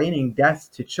explaining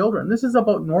death to children. This is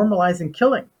about normalizing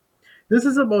killing. This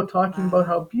is about talking about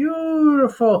how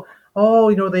beautiful,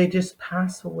 they just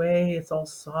pass away. It's all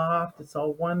soft. It's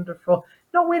all wonderful.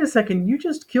 No, wait a second. You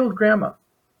just killed grandma.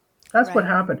 That's what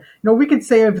happened. We could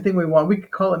say everything we want. We could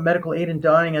call it medical aid in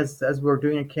dying, as we're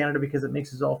doing in Canada, because it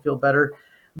makes us all feel better.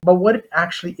 But what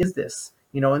actually is this?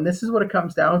 And this is what it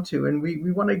comes down to. And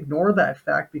we want to ignore that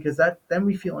fact, because then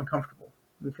we feel uncomfortable.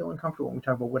 We feel uncomfortable when we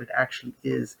talk about what it actually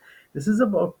is. This is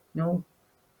about,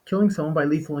 killing someone by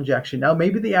lethal injection. Now,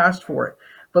 maybe they asked for it,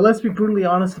 but let's be brutally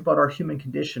honest about our human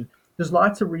condition. There's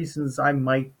lots of reasons I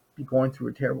might be going through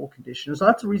a terrible condition. There's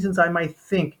lots of reasons I might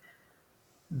think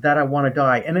that I want to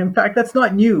die. And in fact, that's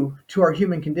not new to our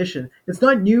human condition. It's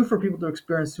not new for people to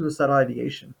experience suicidal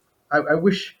ideation. I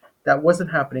wish that wasn't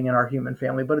happening in our human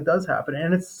family, but it does happen,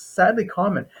 and it's sadly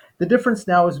common. The difference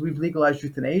now is we've legalized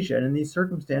euthanasia, and in these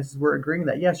circumstances, we're agreeing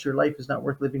that, yes, your life is not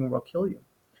worth living and we'll kill you.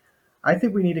 I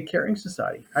think we need a caring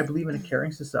society. I believe in a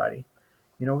caring society.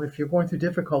 If you're going through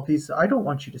difficulties, I don't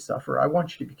want you to suffer. I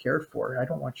want you to be cared for. I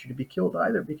don't want you to be killed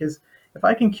either, because if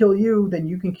I can kill you, then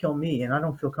you can kill me, and I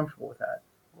don't feel comfortable with that.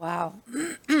 Wow.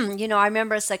 I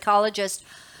remember a psychologist,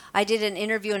 I did an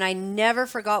interview, and I never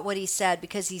forgot what he said,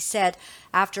 because he said,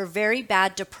 after very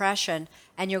bad depression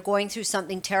and you're going through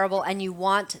something terrible and you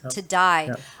want to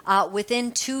die,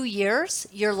 within 2 years,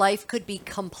 your life could be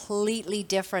completely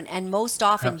different. And most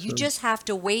often you just have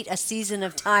to wait a season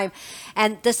of time,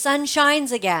 and the sun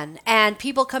shines again, and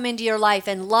people come into your life,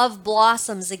 and love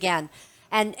blossoms again.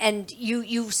 And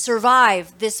you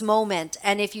survive this moment.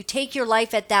 And if you take your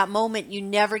life at that moment, you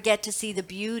never get to see the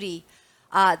beauty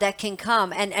that can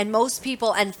come. And most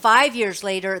people, and 5 years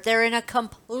later, they're in a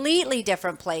completely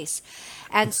different place.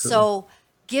 And so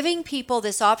giving people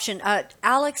this option,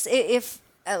 Alex, if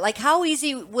like, how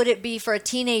easy would it be for a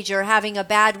teenager having a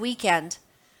bad weekend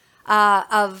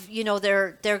of, you know,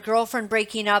 their girlfriend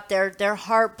breaking up, they're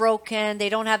heartbroken, they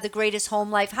don't have the greatest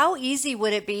home life? How easy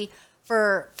would it be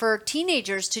for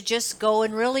teenagers to just go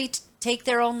and really take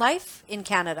their own life in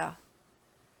Canada?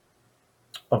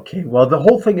 Okay, well, the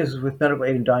whole thing is with medical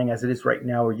aid in dying as it is right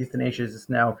now, or euthanasia is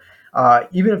now,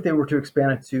 even if they were to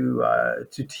expand it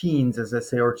to teens, as they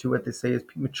say, or to what they say is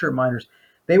mature minors,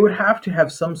 they would have to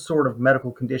have some sort of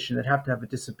medical condition. They'd have to have a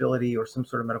disability or some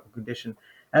sort of medical condition.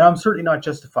 And I'm certainly not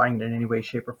justifying it in any way,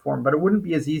 shape, or form, but it wouldn't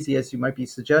be as easy as you might be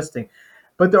suggesting.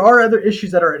 But there are other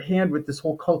issues that are at hand with this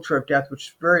whole culture of death, which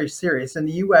is very serious. In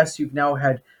the U.S., you've now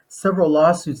had several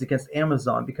lawsuits against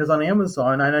Amazon, because on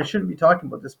Amazon, and I shouldn't be talking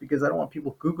about this because I don't want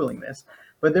people Googling this,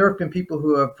 but there have been people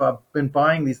who have been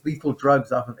buying these lethal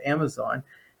drugs off of Amazon,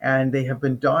 and they have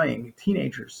been dying,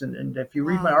 teenagers. And if you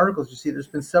read my articles, you see there's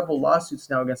been several lawsuits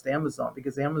now against Amazon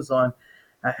because Amazon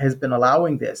has been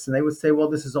allowing this. And they would say, well,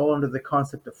 this is all under the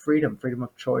concept of freedom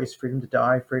of choice, freedom to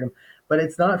die, freedom. But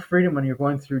it's not freedom when you're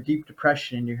going through deep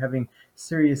depression and you're having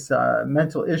serious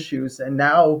mental issues. And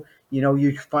now, you know,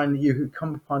 you find that you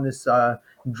come upon this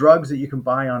drugs that you can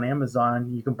buy on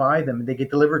Amazon. You can buy them and they get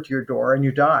delivered to your door and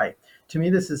you die. To me,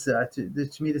 this is a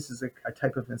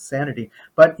type of insanity.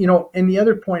 But, you know, in the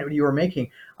other point you were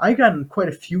making, I gotten quite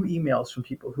a few emails from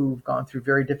people who've gone through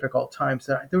very difficult times.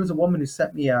 There was a woman who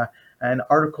sent me an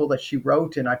article that she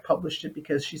wrote, and I published it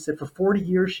because she said for 40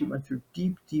 years she went through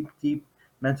deep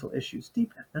mental issues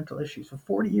for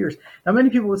 40 years. Now, many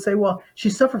people would say, well, she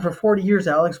suffered for 40 years,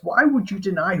 Alex. Why would you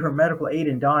deny her medical aid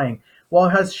in dying? Well,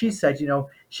 as she said, you know,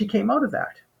 she came out of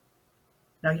that.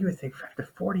 Now, you would think after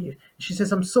 40 years, she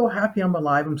says, I'm so happy I'm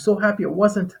alive. I'm so happy it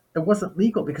wasn't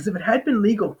legal, because if it had been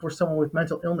legal for someone with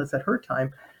mental illness at her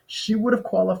time, she would have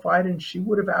qualified and she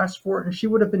would have asked for it and she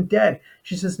would have been dead.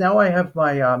 She says, now I have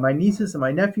my nieces and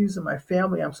my nephews and my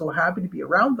family. I'm so happy to be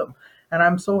around them. And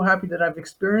I'm so happy that I've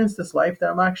experienced this life, that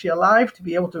I'm actually alive to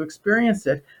be able to experience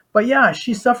it. But yeah,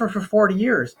 she suffered for 40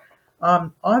 years.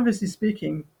 Obviously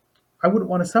speaking, I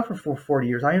wouldn't want to suffer for 40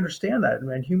 years. I understand that,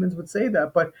 and humans would say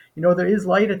that. But, you know, there is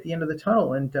light at the end of the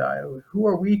tunnel, and who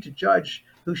are we to judge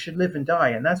who should live and die?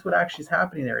 And that's what actually is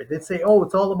happening there. They'd say, oh,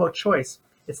 it's all about choice.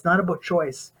 It's not about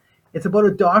choice. It's about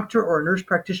a doctor or a nurse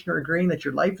practitioner agreeing that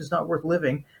your life is not worth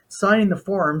living, signing the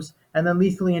forms, and then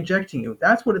lethally injecting you.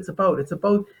 That's what it's about. It's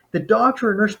about the doctor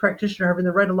or nurse practitioner having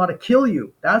the right in law to kill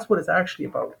you. That's what it's actually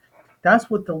about. That's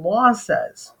what the law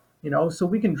says. You know, so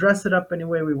we can dress it up any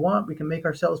way we want. We can make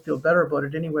ourselves feel better about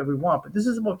it any way we want. But this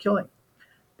is about killing.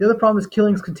 The other problem is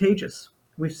killing is contagious.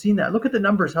 We've seen that. Look at the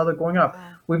numbers, how they're going up.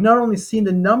 We've not only seen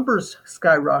the numbers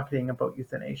skyrocketing about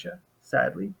euthanasia,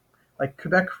 sadly. Like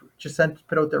Quebec just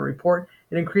put out their report.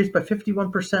 It increased by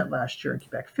 51% last year in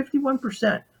Quebec.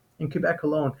 51% in Quebec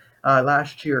alone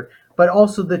last year. But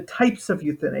also the types of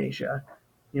euthanasia.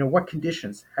 You know, what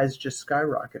conditions has just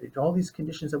skyrocketed. All these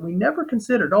conditions that we never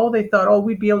considered. Oh, they thought, oh,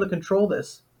 we'd be able to control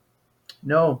this.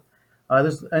 No.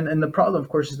 And the problem, of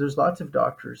course, is there's lots of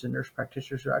doctors and nurse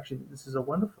practitioners who actually think this is a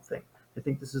wonderful thing. They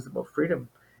think this is about freedom.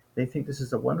 They think this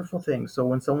is a wonderful thing. So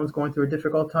when someone's going through a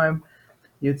difficult time,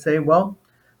 you'd say, well,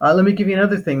 let me give you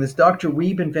another thing. This Dr.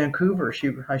 Weeb in Vancouver,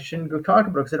 I shouldn't go talk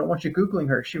about it because I don't want you Googling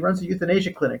her. She runs a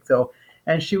euthanasia clinic, though.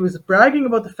 And she was bragging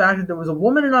about the fact that there was a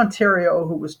woman in Ontario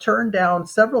who was turned down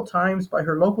several times by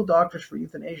her local doctors for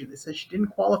euthanasia. They said she didn't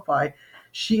qualify.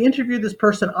 She interviewed this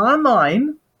person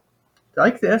online,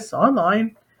 like this,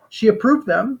 online. She approved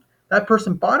them. That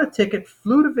person bought a ticket,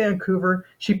 flew to Vancouver.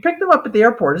 She picked them up at the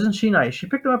airport. Isn't she nice? She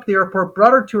picked them up at the airport,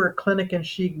 brought her to her clinic, and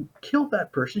she killed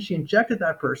that person. She injected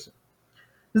that person.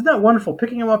 Isn't that wonderful?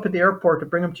 Picking them up at the airport to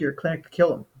bring them to your clinic to kill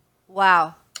them.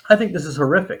 Wow. I think this is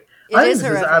horrific. I think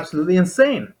this is absolutely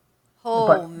insane. Oh,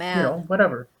 but, man. You know,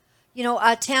 whatever. You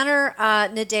know, Tanner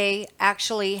Naday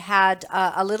actually had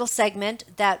a little segment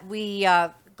that we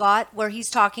got where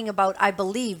he's talking about, I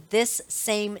believe, this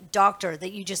same doctor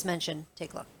that you just mentioned.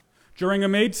 Take a look. During a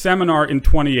MAID seminar in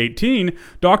 2018,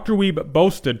 Dr. Weeb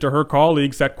boasted to her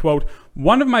colleagues that, quote,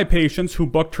 one of my patients who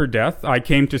booked her death, I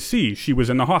came to see. She was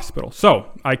in the hospital. So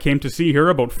I came to see her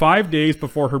about 5 days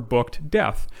before her booked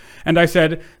death. And I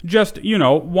said, just, you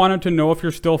know, wanted to know if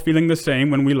you're still feeling the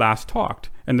same when we last talked.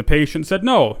 And the patient said,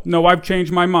 no, I've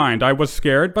changed my mind. I was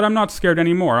scared, but I'm not scared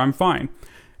anymore. I'm fine.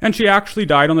 And she actually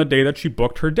died on the day that she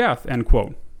booked her death, end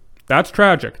quote. That's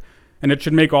tragic. And it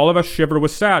should make all of us shiver with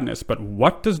sadness. But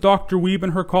what does Dr. Weeb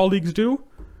and her colleagues do?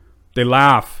 They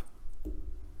laugh.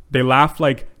 They laugh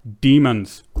like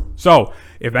demons. So,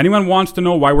 if anyone wants to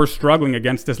know why we're struggling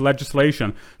against this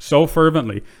legislation so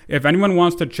fervently, if anyone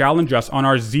wants to challenge us on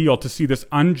our zeal to see this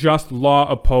unjust law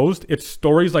opposed, it's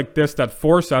stories like this that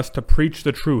force us to preach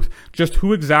the truth. Just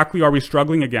who exactly are we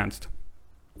struggling against?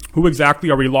 Who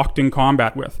exactly are we locked in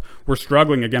combat with? We're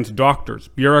struggling against doctors,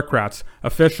 bureaucrats,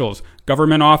 officials,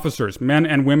 government officers, men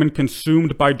and women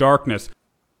consumed by darkness.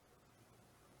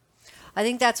 I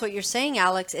think that's what you're saying,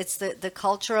 Alex. It's the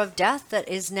culture of death that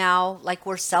is now, like,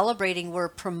 we're celebrating, we're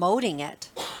promoting it.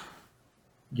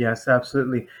 Yes,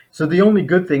 absolutely. So the only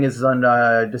good thing is on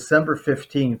December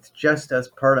 15th, just as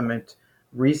Parliament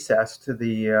recessed,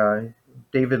 the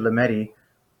David Lametti,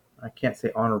 I can't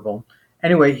say honorable.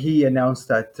 Anyway, he announced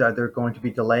that they're going to be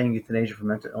delaying euthanasia for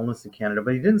mental illness in Canada,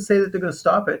 but he didn't say that they're going to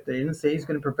stop it. They didn't say he's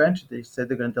going to prevent it. They said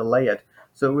they're going to delay it.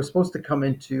 So it was supposed to come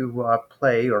into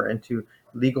play or into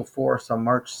legal force on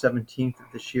March 17th of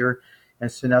this year. And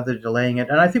so now they're delaying it.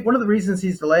 And I think one of the reasons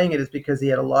he's delaying it is because he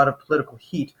had a lot of political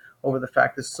heat over the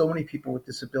fact that so many people with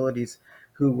disabilities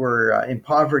who were in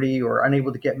poverty or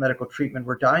unable to get medical treatment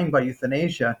were dying by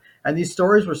euthanasia. And these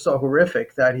stories were so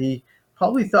horrific that he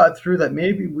probably thought through that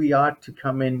maybe we ought to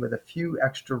come in with a few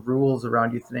extra rules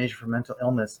around euthanasia for mental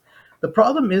illness. The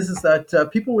problem is that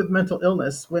people with mental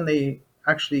illness, when they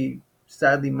actually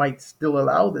sadly might still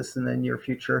allow this in the near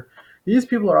future, these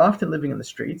people are often living in the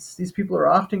streets. These people are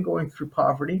often going through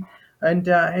poverty,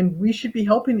 and we should be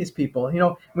helping these people. You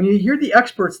know, when you hear the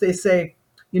experts, they say,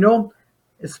 you know,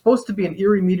 it's supposed to be an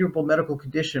irremediable medical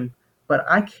condition, but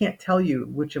I can't tell you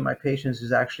which of my patients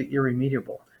is actually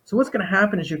irremediable. So what's going to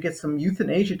happen is you get some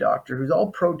euthanasia doctor who's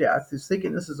all pro-death, who's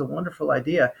thinking this is a wonderful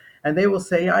idea, and they will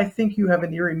say, I think you have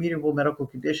an irremediable medical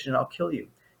condition, I'll kill you.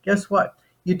 Guess what?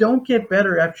 You don't get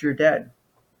better after you're dead.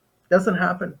 Doesn't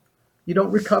happen. You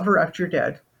don't recover after you're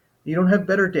dead. You don't have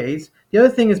better days. The other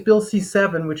thing is Bill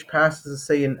C-7, which passes,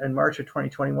 say, in March of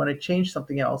 2021, it changed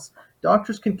something else.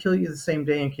 Doctors can kill you the same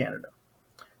day in Canada.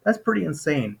 That's pretty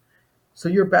insane. So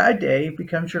your bad day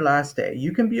becomes your last day.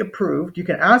 You can be approved. You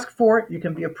can ask for it. You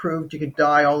can be approved. You can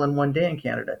die all in one day in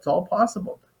Canada. It's all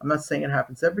possible. I'm not saying it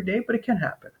happens every day, but it can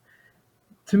happen.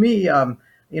 To me,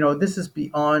 you know, this is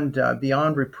beyond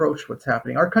reproach what's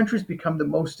happening. Our country's become the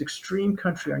most extreme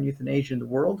country on euthanasia in the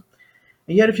world.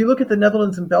 And yet, if you look at the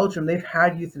Netherlands and Belgium, they've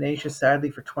had euthanasia,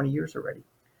 sadly, for 20 years already.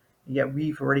 And yet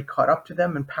we've already caught up to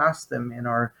them and passed them in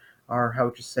our how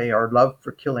would you say, our love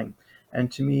for killing.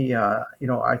 And to me, you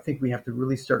know, I think we have to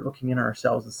really start looking in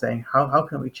ourselves and saying, how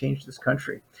can we change this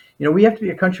country? You know, we have to be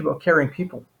a country about caring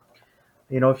people.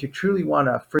 You know, if you truly want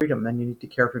freedom, then you need to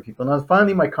care for people. Now,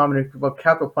 finally, my comment about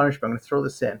capital punishment, I'm going to throw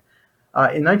this in.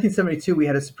 In 1972, we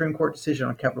had a Supreme Court decision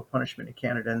on capital punishment in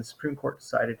Canada, and the Supreme Court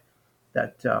decided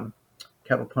that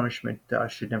capital punishment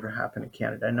should never happen in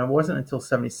Canada. And it wasn't until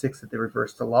 76 that they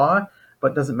reversed the law,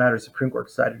 but it doesn't matter. The Supreme Court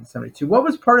decided in 72. What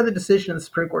was part of the decision, the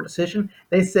Supreme Court decision?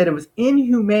 They said it was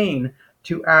inhumane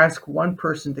to ask one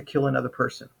person to kill another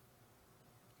person.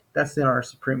 That's in our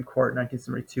Supreme Court,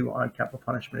 1972, on capital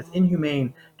punishment. It's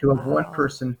inhumane to have one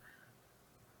person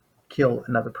kill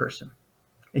another person.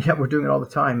 And yet we're doing it all the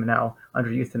time now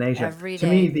under euthanasia. Every To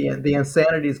day. me, the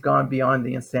insanity has gone beyond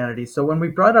the insanity. So when we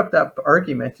brought up that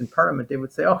argument in Parliament, they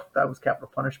would say, oh, that was capital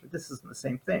punishment. This isn't the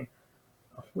same thing.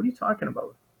 What are you talking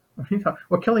about?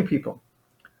 We're killing people.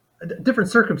 Different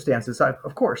circumstances,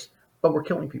 of course, but we're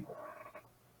killing people.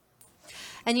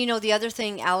 And you know, the other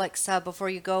thing, Alex, before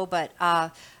you go, but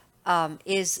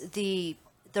is the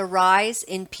rise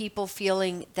in people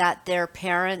feeling that their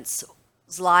parents'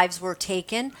 lives were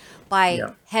taken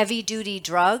by heavy duty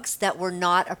drugs that were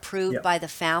not approved by the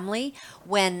family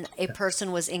when a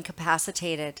person was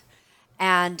incapacitated.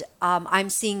 And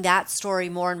I'm seeing that story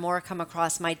more and more come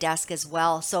across my desk as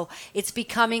well. So it's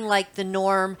becoming like the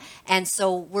norm. And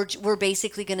so we're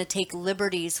basically going to take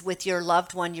liberties with your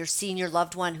loved one, your senior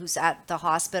loved one who's at the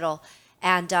hospital.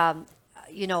 And,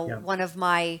 you know, one of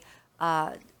my,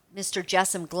 Mr.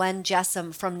 Jessam, Glenn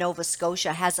Jessam from Nova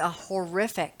Scotia, has a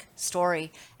horrific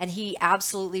story. And he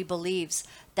absolutely believes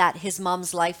that his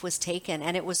mom's life was taken.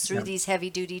 And it was through these heavy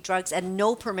duty drugs, and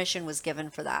no permission was given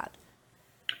for that.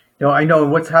 No, I know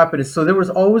what's happened is, so there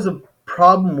was always a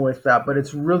problem with that, but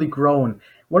it's really grown.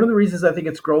 One of the reasons I think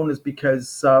it's grown is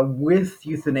because with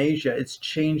euthanasia, it's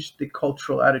changed the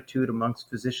cultural attitude amongst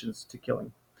physicians to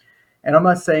killing. And I'm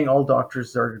not saying all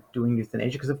doctors are doing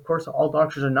euthanasia, because of course all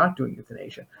doctors are not doing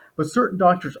euthanasia, but certain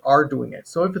doctors are doing it.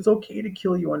 So if it's okay to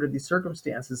kill you under these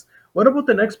circumstances, what about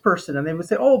the next person? And they would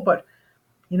say, oh, but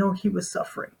you know, he was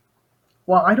suffering.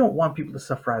 Well, I don't want people to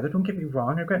suffer either. Don't get me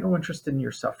wrong. I've got no interest in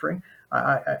your suffering.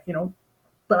 You know,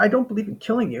 but I don't believe in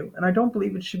killing you, and I don't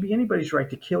believe it should be anybody's right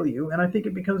to kill you. And I think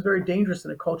it becomes very dangerous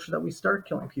in a culture that we start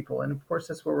killing people. And of course,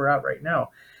 that's where we're at right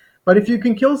now. But if you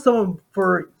can kill someone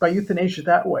by euthanasia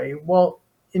that way, well,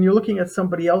 and you're looking at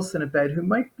somebody else in a bed who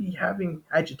might be having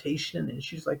agitation and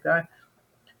issues like that,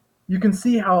 you can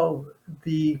see how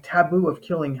the taboo of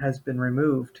killing has been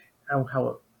removed and how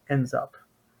it ends up.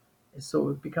 So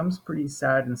it becomes pretty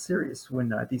sad and serious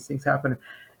when these things happen.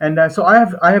 And so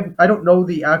I don't know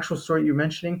the actual story you're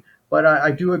mentioning, but I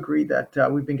do agree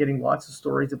that we've been getting lots of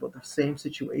stories about the same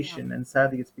situation, and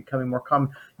sadly, it's becoming more common.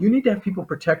 You need to have people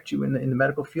protect you in the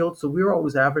medical field. So we're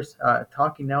always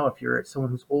talking now. If you're someone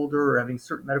who's older or having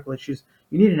certain medical issues,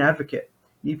 you need an advocate.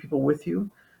 You need people with you.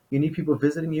 You need people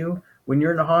visiting you when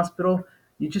you're in the hospital.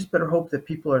 You just better hope that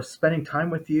people are spending time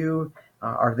with you,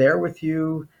 are there with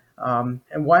you.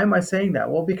 And why am I saying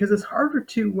that? Well, because it's harder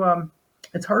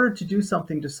to do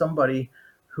something to somebody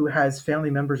who has family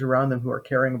members around them who are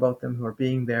caring about them, who are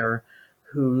being there,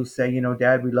 who say, you know,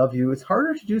 Dad, we love you. It's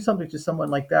harder to do something to someone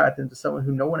like that than to someone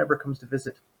who no one ever comes to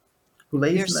visit, who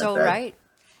lays You're in that so bed. right.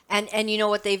 And you know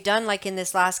what they've done, like in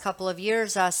this last couple of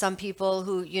years, some people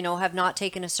who, you know, have not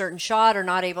taken a certain shot or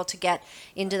not able to get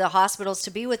into the hospitals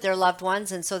to be with their loved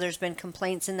ones. And so there's been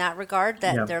complaints in that regard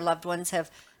that Yeah. their loved ones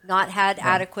have not had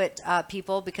adequate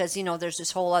people because, you know, there's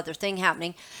this whole other thing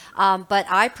happening. But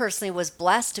I personally was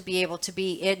blessed to be able to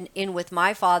be in with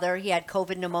my father. He had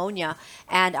COVID pneumonia,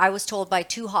 and I was told by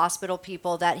 2 hospital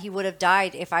people that he would have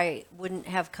died if I wouldn't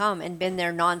have come and been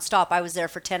there nonstop. I was there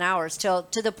for 10 hours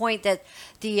to the point that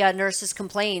the nurses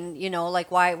complained, you know, like,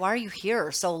 why are you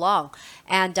here so long?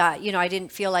 And, you know, I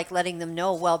didn't feel like letting them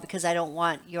know, well, because I don't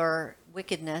want your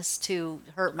wickedness to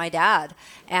hurt my dad.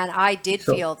 And I did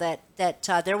feel that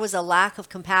there was a lack of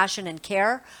compassion and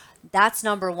care. That's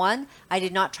number one. I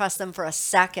did not trust them for a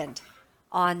second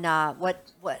on what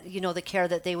you know, the care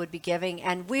that they would be giving.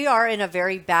 And we are in a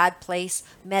very bad place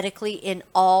medically in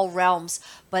all realms.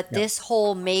 But this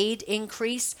whole MAID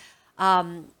increase,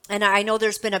 and I know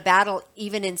there's been a battle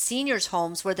even in seniors'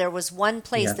 homes where there was one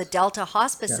place, the Delta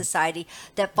Hospice Society,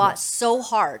 that fought so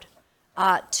hard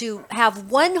to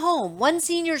have one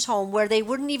seniors home where they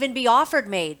wouldn't even be offered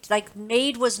MAID. Like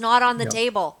MAID was not on the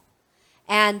table.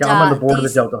 And Yeah, I'm on the board of the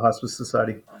Delta Hospice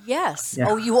Society. Yes. Yeah.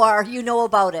 Oh, you are. You know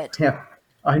about it. Yeah,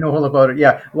 I know all about it.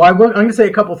 Yeah. Well, I'm going to say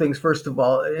a couple things first of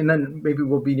all, and then maybe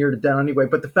we'll be near to down anyway.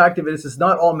 But the fact of it is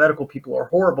not all medical people are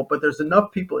horrible, but there's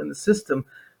enough people in the system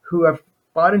who have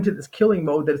bought into this killing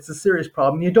mode that it's a serious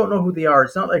problem. You don't know who they are.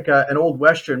 It's not like an old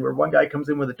Western where one guy comes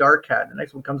in with a dark hat, and the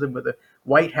next one comes in with a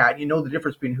white hat. You know the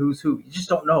difference between who's who. You just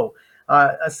don't know.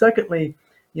 Secondly,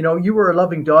 you know, you were a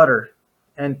loving daughter,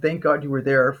 and thank God you were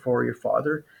there for your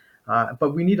father.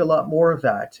 But we need a lot more of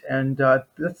that. And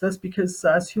that's because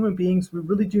as human beings, we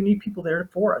really do need people there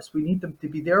for us. We need them to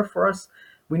be there for us.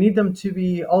 We need them to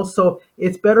be also,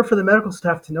 it's better for the medical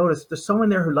staff to notice there's someone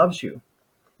there who loves you.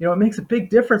 You know, it makes a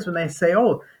big difference when they say,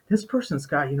 oh, this person's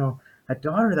got, you know, a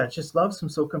daughter that just loves him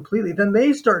so completely. Then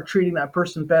they start treating that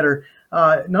person better,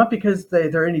 not because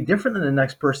they're any different than the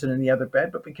next person in the other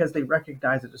bed, but because they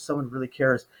recognize that there's someone who really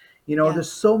cares. You know,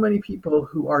 there's so many people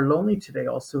who are lonely today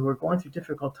also, who are going through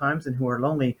difficult times and who are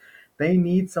lonely. They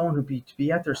need someone to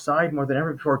be at their side more than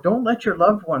ever before. Don't let your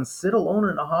loved ones sit alone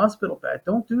in a hospital bed.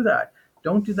 Don't do that.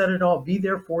 Don't do that at all. Be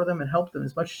there for them and help them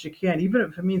as much as you can, even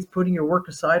if it means putting your work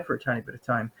aside for a tiny bit of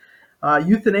time.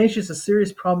 Euthanasia is a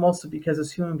serious problem also because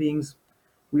as human beings,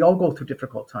 we all go through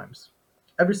difficult times.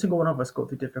 Every single one of us go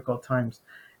through difficult times.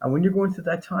 And when you're going through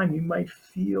that time, you might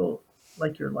feel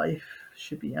like your life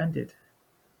should be ended.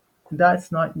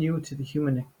 That's not new to the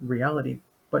human reality,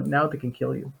 but now they can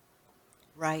kill you.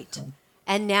 Right.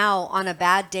 And now on a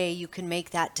bad day, you can make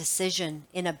that decision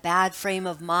in a bad frame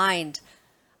of mind.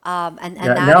 And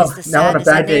that now, is the sadness. now on a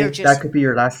bad day, just, that could be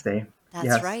your last day. That's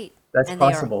yes, right. That's and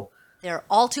possible. They're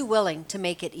all too willing to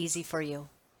make it easy for you.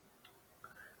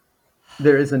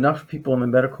 There is enough people in the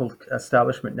medical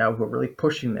establishment now who are really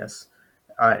pushing this,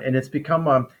 and it's become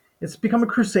a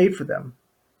crusade for them.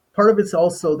 Part of it's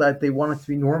also that they want it to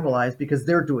be normalized because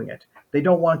they're doing it. They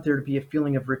don't want there to be a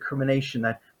feeling of recrimination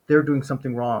that they're doing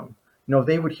something wrong. You know,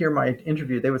 they would hear my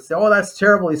interview. They would say, "Oh, that's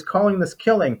terrible. He's calling this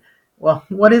killing." Well,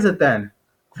 what is it then?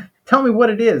 Tell me what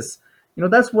it is. You know,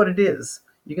 that's what it is.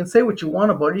 You can say what you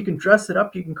want about it. You can dress it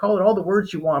up. You can call it all the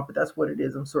words you want, but that's what it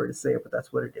is. I'm sorry to say it, but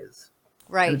that's what it is.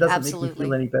 Right, and it doesn't absolutely. make me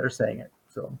feel any better saying it.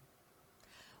 So.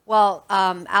 Well,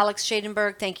 Alex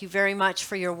Schadenberg, thank you very much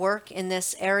for your work in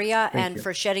this area and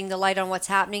for shedding the light on what's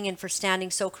happening and for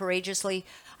standing so courageously.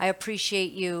 I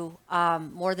appreciate you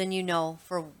more than you know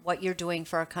for what you're doing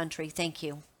for our country. Thank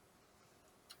you.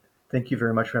 Thank you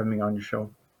very much for having me on your show.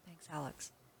 Thanks,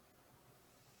 Alex.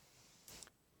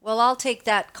 Well, I'll take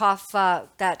that cough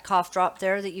drop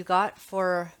there that you got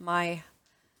for my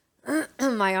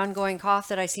my ongoing cough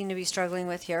that I seem to be struggling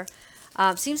with here.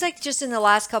 Seems like just in the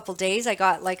last couple days I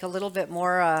got like a little bit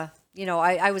more.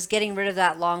 I was getting rid of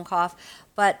that long cough,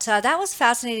 but that was a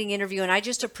fascinating interview, and I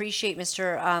just appreciate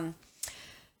Mr.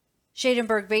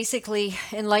 Schadenberg basically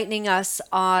enlightening us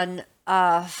on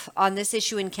this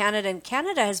issue in Canada. And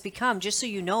Canada has become, just so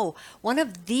you know, one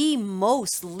of the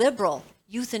most liberal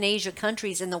euthanasia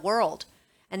countries in the world.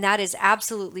 And that is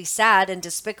absolutely sad and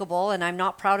despicable, and I'm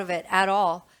not proud of it at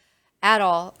all.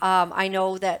 I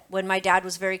know that when my dad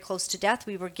was very close to death,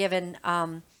 we were given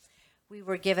a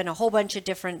whole bunch of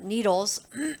different needles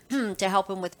to help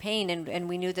him with pain, and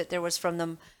we knew that there was from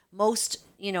the most,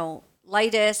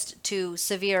 lightest to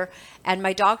severe. And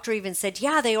my doctor even said,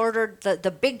 yeah, they ordered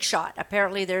the big shot.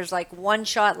 Apparently there's like one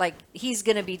shot, like he's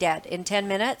going to be dead in 10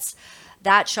 minutes.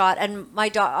 That shot, and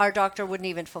our doctor wouldn't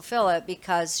even fulfill it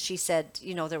because she said,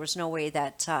 there was no way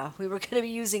that we were going to be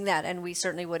using that, and we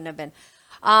certainly wouldn't have been.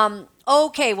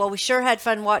 Okay, well, we sure had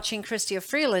fun watching Chrystia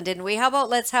Freeland, didn't we? How about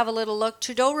let's have a little look.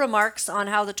 Trudeau remarks on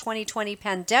how the 2020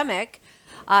 pandemic,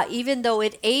 even though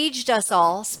it aged us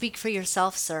all, speak for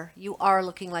yourself, sir. You are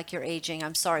looking like you're aging.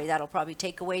 I'm sorry, that'll probably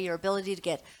take away your ability to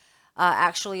get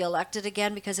actually elected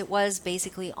again, because it was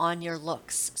basically on your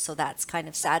looks. So that's kind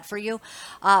of sad for you.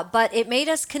 But it made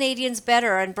us Canadians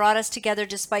better and brought us together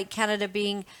despite Canada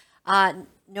being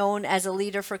known as a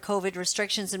leader for COVID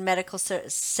restrictions and medical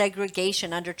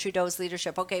segregation under Trudeau's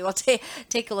leadership. Okay, well,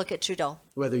 take a look at Trudeau.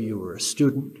 Whether you were a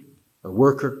student, a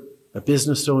worker, a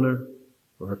business owner,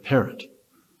 or a parent,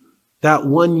 that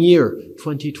 1 year,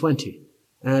 2020,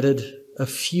 added a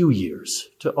few years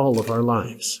to all of our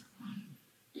lives.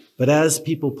 But as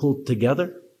people pulled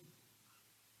together,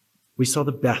 we saw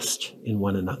the best in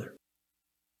one another.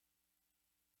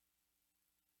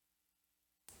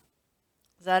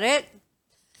 Is that it?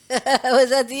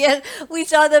 Was that the end? We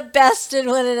saw the best in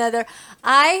one another.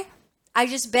 I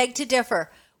just beg to differ.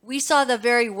 We saw the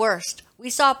very worst. We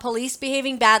saw police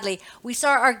behaving badly. We saw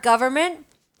our government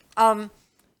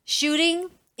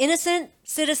shooting innocent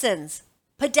citizens,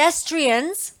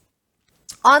 pedestrians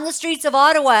on the streets of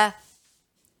Ottawa.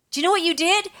 Do you know what you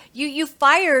did? You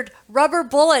fired rubber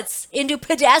bullets into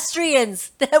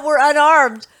pedestrians that were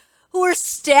unarmed who were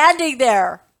standing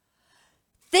there.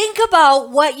 Think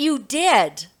about what you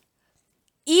did.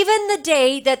 Even the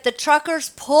day that the truckers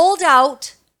pulled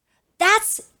out,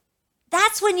 that's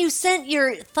when you sent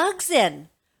your thugs in,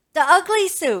 the ugly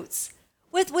suits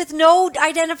with no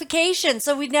identification,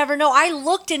 so we'd never know. I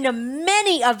looked into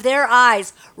many of their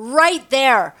eyes right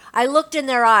there. I looked in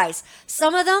their eyes.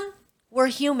 Some of them were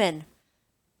human,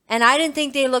 and I didn't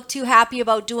think they looked too happy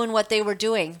about doing what they were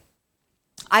doing.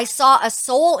 I saw a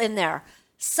soul in there.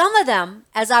 Some of them,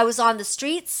 as I was on the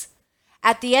streets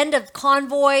at the end of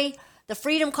Convoy, the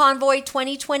Freedom Convoy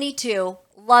 2022,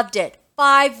 loved it.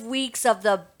 5 weeks of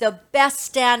the best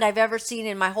stand I've ever seen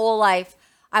in my whole life.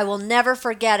 I will never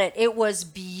forget it. It was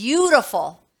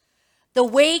beautiful. The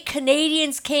way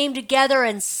Canadians came together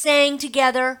and sang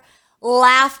together,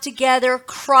 laughed together,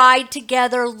 cried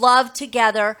together, loved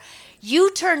together.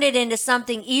 You turned it into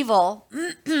something evil,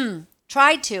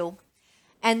 tried to,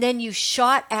 and then you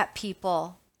shot at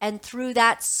people and threw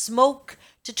that smoke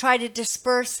to try to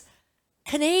disperse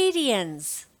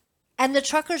Canadians. And the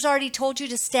truckers already told you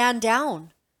to stand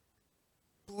down.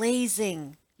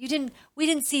 Blazing. We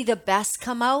didn't see the best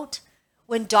come out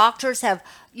when doctors have,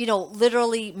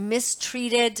 literally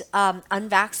mistreated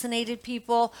unvaccinated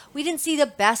people. We didn't see the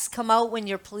best come out when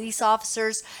your police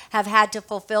officers have had to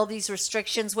fulfill these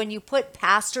restrictions, when you put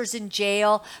pastors in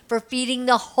jail for feeding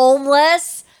the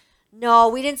homeless. No,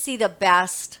 we didn't see the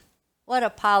best. What a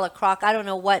pile of crock. I don't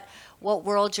know what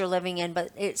world you're living in,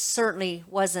 but it certainly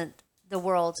wasn't the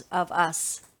world of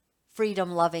us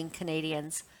freedom-loving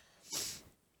Canadians.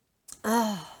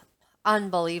 Oh,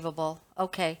 unbelievable.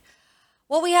 Okay.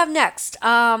 What we have next,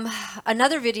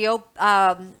 another video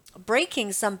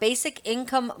breaking some basic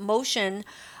income motion,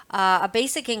 a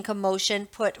basic income motion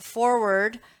put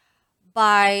forward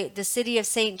by the City of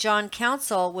St. John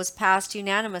Council was passed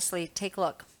unanimously. Take a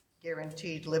look.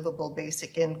 Guaranteed livable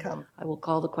basic income. I will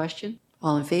call the question.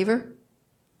 All in favor?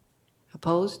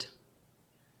 Opposed?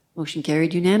 Motion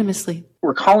carried unanimously.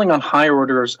 We're calling on higher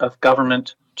orders of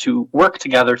government to work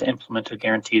together to implement a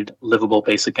guaranteed livable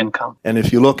basic income. And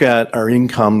if you look at our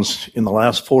incomes in the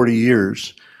last 40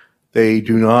 years, they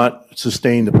do not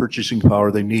sustain the purchasing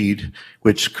power they need,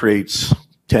 which creates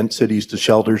tent cities to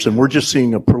shelters. And we're just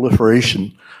seeing a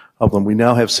proliferation of them. We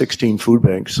now have 16 food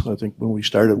banks. I think when we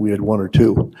started, we had 1 or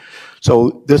 2.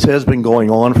 So this has been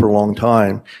going on for a long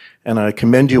time. and I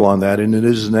commend you on that, and it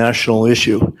is a national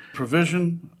issue.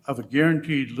 Provision of a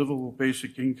guaranteed livable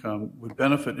basic income would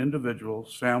benefit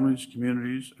individuals, families,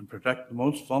 communities, and protect the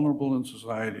most vulnerable in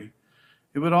society.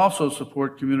 It would also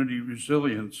support community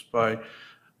resilience by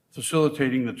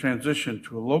facilitating the transition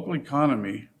to a local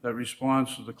economy that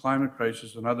responds to the climate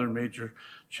crisis and other major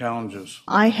challenges.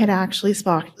 I had actually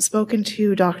spoken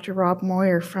to Dr. Rob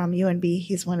Moyer from UNB.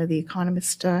 He's one of the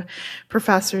economist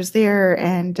professors there,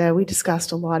 and we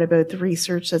discussed a lot about the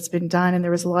research that's been done, and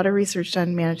there was a lot of research done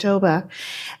in Manitoba,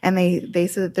 and they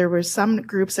said that there were some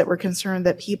groups that were concerned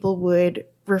that people would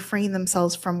refrain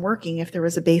themselves from working if there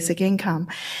was a basic income.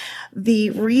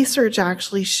 The research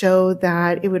actually showed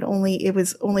that it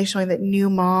was only showing that new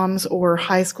moms or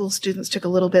high school students took a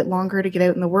little bit longer to get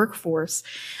out in the workforce.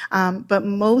 But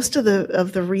most of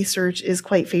the research is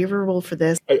quite favorable for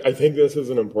this. I think this is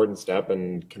an important step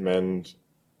and commend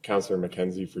Councillor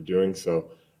McKenzie for doing so.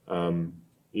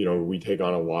 We take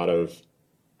on a lot of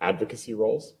advocacy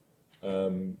roles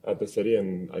at the city,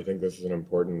 and I think this is an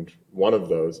important one of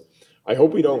those. I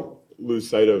hope we don't lose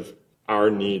sight of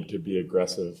our need to be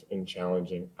aggressive in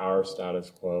challenging our status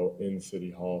quo in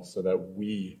City Hall so that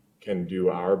we can do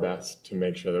our best to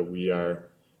make sure that we are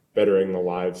bettering the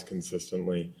lives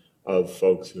consistently of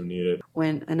folks who need it.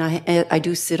 I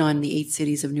do sit on the 8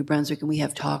 cities of New Brunswick, and we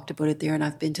have talked about it there, and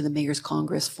I've been to the Mayor's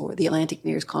Congress for the Atlantic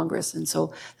Mayor's Congress, and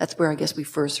so that's where I guess we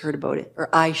first heard about it, or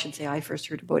I should say I first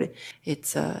heard about it.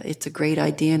 It's a great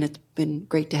idea, and it's been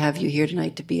great to have you here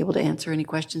tonight to be able to answer any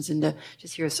questions and to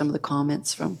just hear some of the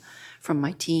comments from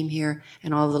my team here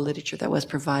and all the literature that was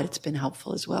provided. It's been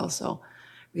helpful as well, so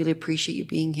really appreciate you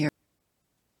being here.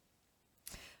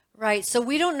 Right. So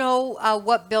we don't know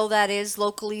what bill that is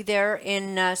locally there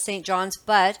in St. John's,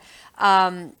 but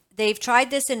they've tried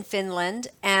this in Finland,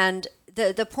 and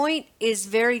the point is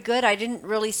very good. I didn't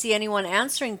really see anyone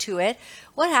answering to it.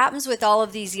 What happens with all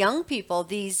of these young people,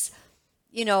 these,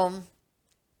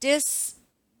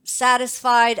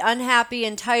 dissatisfied, unhappy,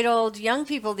 entitled young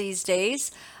people these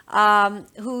days,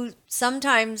 who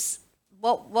sometimes,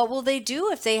 what will they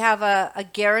do if they have a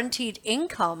guaranteed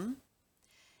income?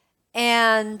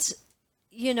 And,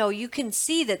 you can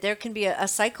see that there can be a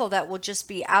cycle that will just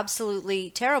be absolutely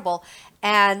terrible.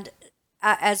 And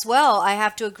as well, I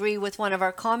have to agree with one of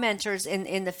our commenters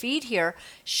in the feed here,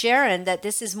 Sharon, that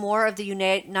this is more of the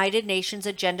United Nations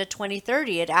Agenda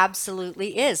 2030. It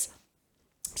absolutely is.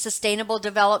 Sustainable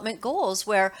development goals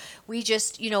where we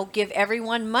just, give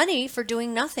everyone money for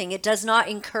doing nothing. It does not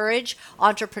encourage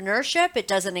entrepreneurship. It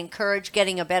doesn't encourage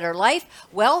getting a better life.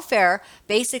 Welfare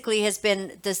basically has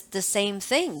been the same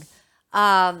thing.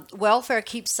 Welfare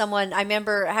keeps someone, I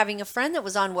remember having a friend that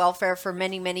was on welfare for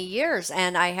many, many years,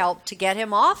 and I helped to get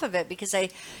him off of it because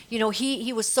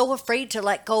he was so afraid to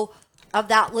let go of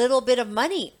that little bit of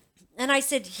money. And I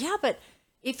said, yeah, but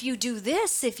if you do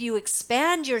this, if you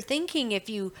expand your thinking, if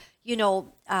you,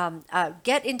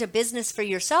 get into business for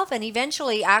yourself, and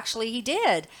eventually actually he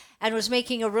did and was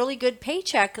making a really good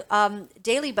paycheck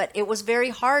daily, but it was very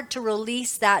hard to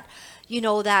release that,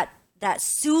 that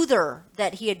soother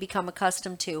that he had become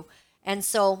accustomed to. And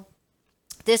so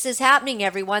this is happening,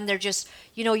 everyone. They're just,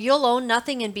 you'll own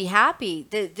nothing and be happy.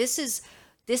 This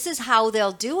is how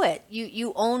they'll do it.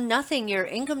 You own nothing. Your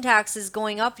income tax is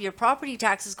going up. Your property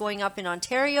tax is going up in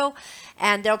Ontario.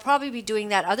 And they'll probably be doing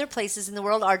that other places in the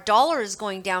world. Our dollar is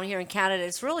going down here in Canada.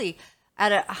 It's really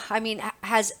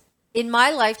in my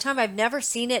lifetime, I've never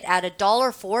seen it at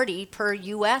 $1.40 per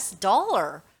US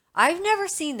dollar. I've never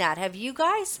seen that. Have you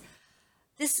guys?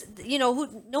 This,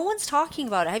 no one's talking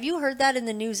about it. Have you heard that in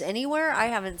the news anywhere? I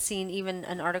haven't seen even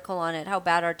an article on it, how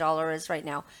bad our dollar is right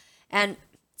now. And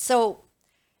so,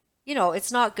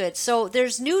 it's not good. So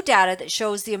there's new data that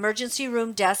shows the emergency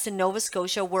room deaths in Nova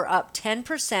Scotia were up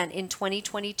 10% in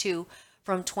 2022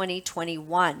 from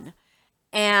 2021.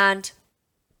 And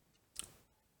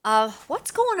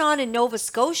what's going on in Nova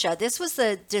Scotia? This was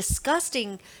the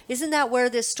disgusting, isn't that where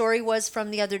this story was from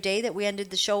the other day that we ended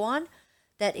the show on?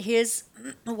 That his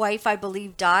wife, I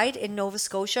believe, died in Nova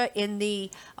Scotia in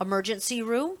the emergency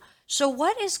room. So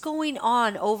what is going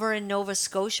on over in Nova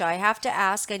Scotia? I have to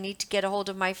ask. I need to get a hold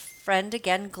of my friend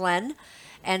again, Glenn,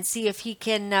 and see if he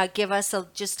can give us a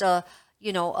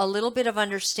little bit of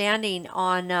understanding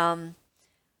on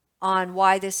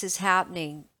why this is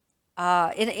happening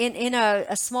in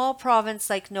a small province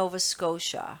like Nova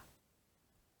Scotia.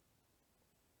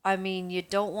 I mean, you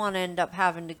don't want to end up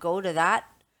having to go to that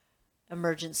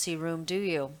emergency room, do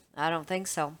you? I don't think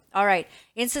so. All right.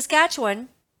 In Saskatchewan,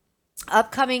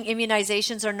 upcoming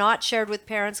immunizations are not shared with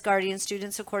parents, guardians,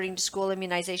 students according to school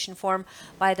immunization form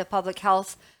by the Public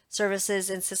Health services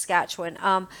in Saskatchewan.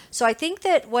 So I think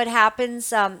that what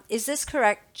happens, is this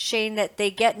correct, Shane, that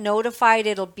they get notified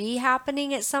it'll be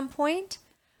happening at some point?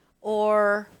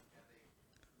 Or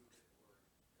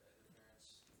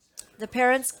the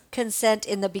parents consent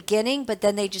in the beginning, but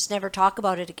then they just never talk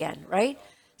about it again, right?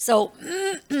 So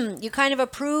you kind of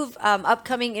approve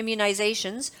upcoming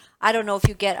immunizations. I don't know if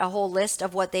you get a whole list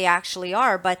of what they actually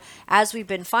are, but as we've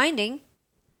been finding,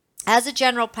 as a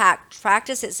general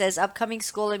practice, it says upcoming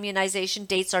school immunization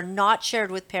dates are not shared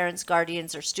with parents,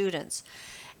 guardians, or students.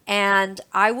 And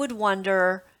I would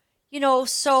wonder,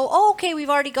 okay, we've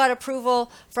already got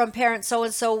approval from parent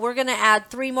so-and-so. We're going to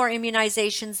add 3 more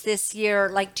immunizations this year.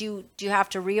 Like, do you have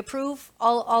to reapprove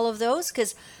all of those?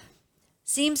 Because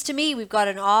seems to me we've got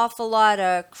an awful lot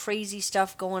of crazy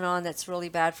stuff going on that's really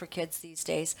bad for kids these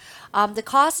days. The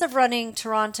cost of running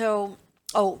Toronto,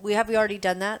 we already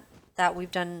done that?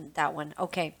 We've done that one.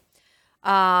 Okay.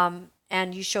 And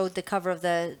you showed the cover of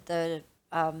the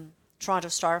Toronto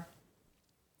Star,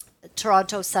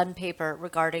 Toronto Sun paper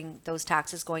regarding those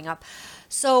taxes going up.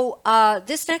 So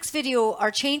this next video, are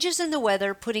changes in the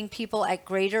weather putting people at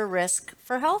greater risk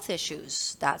for health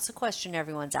issues? That's a question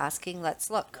everyone's asking. Let's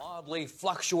look. Wildly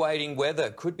fluctuating weather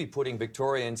could be putting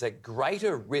Victorians at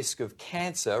greater risk of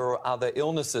cancer or other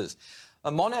illnesses.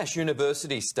 A Monash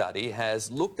University study has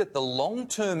looked at the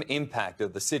long-term impact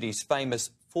of the city's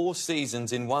famous 4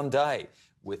 seasons in one day,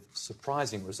 with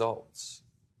surprising results.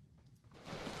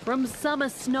 From summer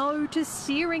snow to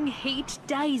searing heat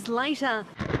days later,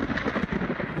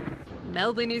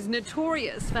 Melbourne is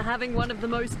notorious for having one of the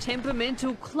most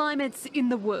temperamental climates in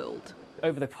the world.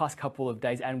 Over the past couple of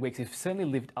days and weeks, we've certainly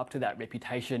lived up to that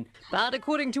reputation. But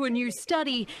according to a new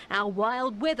study, our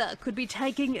wild weather could be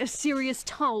taking a serious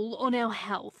toll on our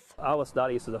health. Our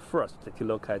study is the first to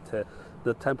look at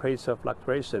the temperature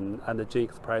fluctuation and the gene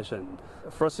expression,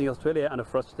 first in Australia and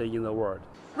first in the world.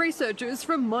 Researchers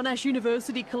from Monash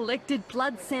University collected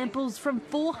blood samples from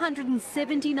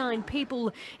 479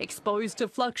 people exposed to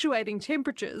fluctuating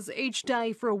temperatures each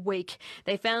day for a week.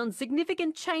 They found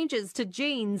significant changes to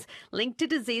genes linked to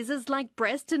diseases like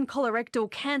breast and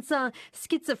colorectal cancer,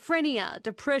 schizophrenia,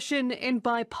 depression and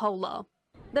bipolar.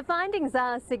 The findings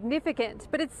are significant,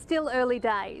 but it's still early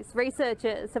days.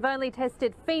 Researchers have only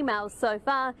tested females so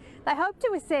far. They hope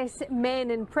to assess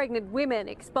men and pregnant women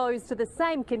exposed to the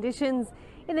same conditions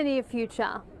in the near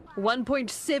future.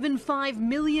 1.75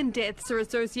 million deaths are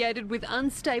associated with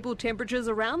unstable temperatures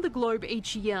around the globe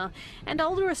each year, and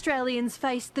older Australians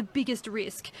face the biggest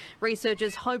risk.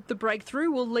 Researchers hope the breakthrough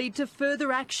will lead to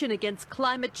further action against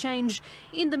climate change.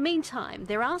 In the meantime,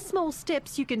 there are small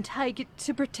steps you can take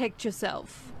to protect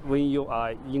yourself. When you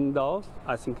are indoors,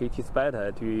 I think it is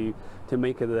better to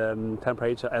make the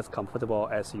temperature as comfortable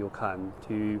as you can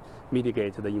to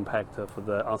mitigate the impact of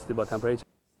the unstable temperature.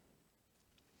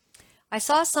 I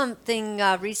saw something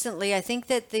recently. I think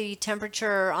that the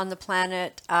temperature on the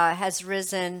planet has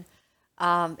risen.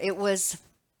 It was,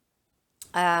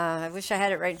 I wish I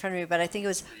had it right in front of me, but I think it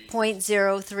was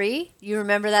 0.03. You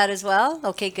remember that as well?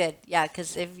 Okay, good. Yeah,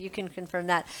 because if you can confirm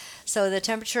that. So the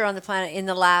temperature on the planet in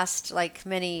the last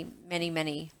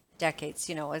many decades,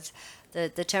 it's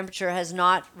the temperature has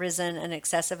not risen an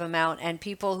excessive amount. And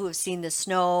people who have seen the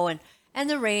snow and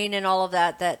the rain and all of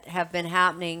that have been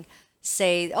happening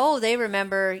say, they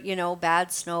remember,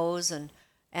 bad snows and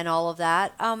all of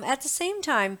that. At the same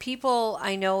time, people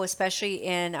I know, especially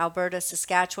in Alberta,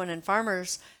 Saskatchewan, and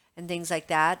farmers and things like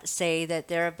that, say that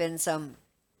there have been some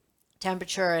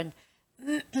temperature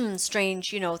and strange,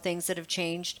 things that have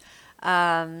changed.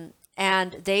 And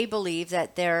they believe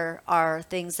that there are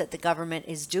things that the government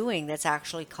is doing that's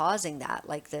actually causing that,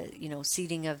 like the,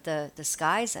 seeding of the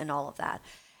skies and all of that.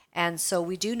 And so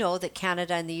we do know that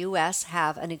Canada and the U.S.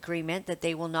 have an agreement that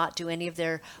they will not do any of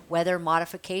their weather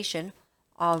modification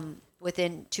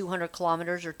within 200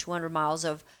 kilometers or 200 miles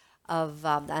of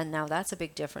and now that's a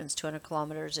big difference. 200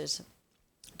 kilometers is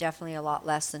definitely a lot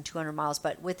less than 200 miles,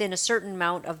 but within a certain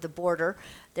amount of the border,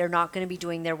 they're not going to be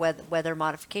doing their weather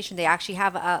modification. They actually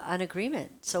have an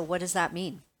agreement. So what does that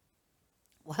mean?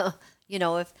 Well,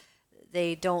 if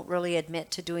they don't really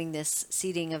admit to doing this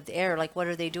seeding of the air, like what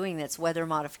are they doing that's weather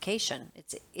modification?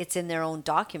 It's in their own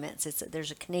documents.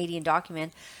 There's a Canadian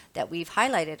document that we've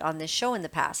highlighted on this show in the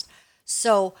past.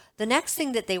 So the next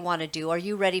thing that they want to do, are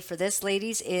you ready for this,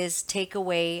 ladies, is take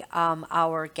away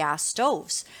our gas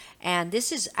stoves. And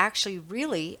this is actually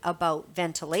really about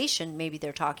ventilation, maybe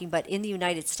they're talking, but in the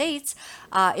United States,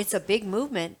 it's a big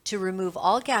movement to remove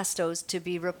all gas stoves to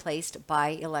be replaced by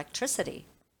electricity.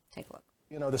 Take a look.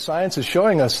 The science is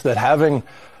showing us that having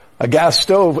A gas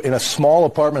stove in a small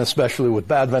apartment, especially with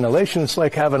bad ventilation, it's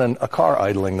like having a car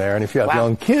idling there. And if you have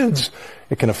young kids,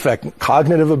 it can affect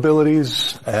cognitive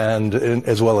abilities and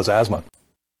as well as asthma.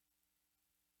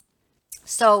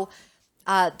 So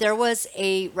there was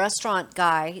a restaurant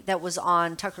guy that was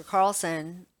on Tucker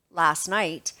Carlson last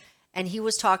night, and he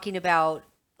was talking about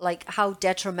like how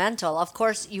detrimental. Of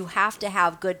course, you have to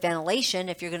have good ventilation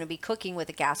if you're going to be cooking with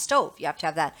a gas stove. You have to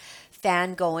have that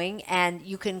fan going, and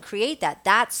you can create that.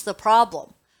 That's the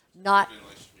problem. Not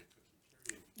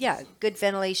good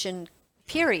ventilation,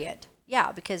 period.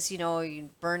 Yeah, because, you know, you're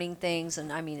burning things,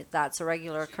 and I mean, that's a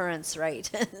regular occurrence, right?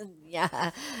 Yeah,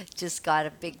 just got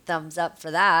a big thumbs up for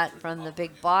that from the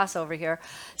big boss over here.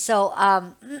 So,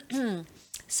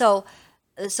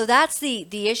 so that's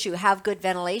the issue, have good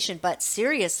ventilation. But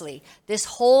seriously, this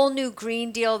whole new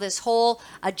Green Deal, this whole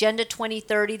Agenda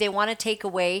 2030, they want to take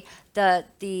away the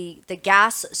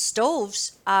gas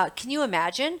stoves. Can you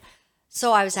imagine?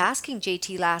 So I was asking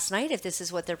JT last night if this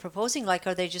is what they're proposing. Like,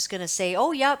 are they just going to say,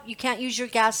 oh, yep, you can't use your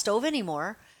gas stove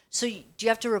anymore? So do you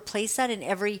have to replace that in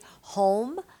every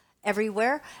home,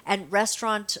 everywhere? And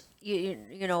restaurateurs,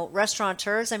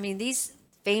 I mean, these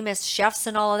famous chefs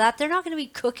and all of that, they're not going to be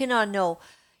cooking on no,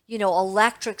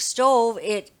 electric stove.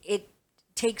 It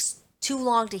takes too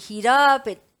long to heat up.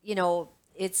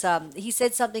 It's he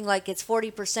said something like it's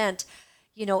 40%,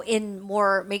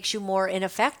 makes you more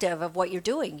ineffective of what you're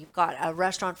doing. You've got a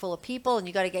restaurant full of people and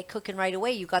you got to get cooking right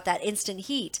away. You've got that instant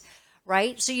heat,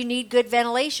 right? So you need good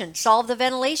ventilation. Solve the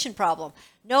ventilation problem.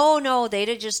 No, they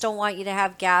just don't want you to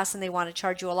have gas, and they want to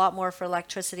charge you a lot more for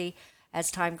electricity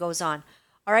as time goes on.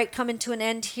 All right, coming to an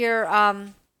end here.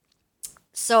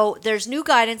 So there's new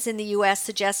guidance in the U.S.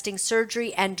 suggesting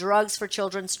surgery and drugs for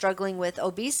children struggling with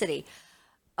obesity.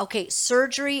 Okay,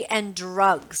 surgery and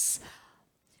drugs.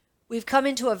 We've come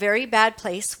into a very bad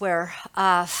place where,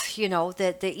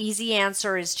 the easy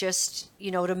answer is just,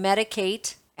 to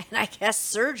medicate, and I guess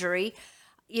surgery.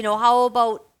 How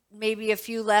about maybe a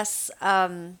few less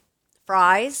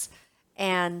fries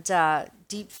and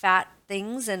deep fat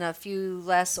things and a few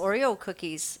less Oreo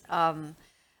cookies?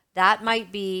 That might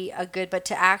be a good, but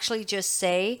to actually just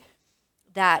say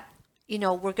that,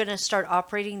 we're going to start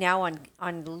operating now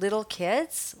on little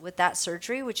kids with that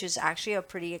surgery, which is actually a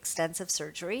pretty extensive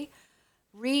surgery.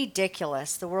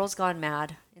 Ridiculous. The world's gone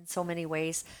mad in so many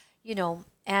ways,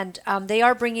 and they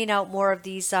are bringing out more of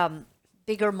these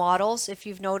bigger models, if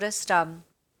you've noticed.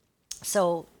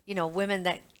 So, women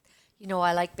that,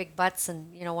 I like big butts,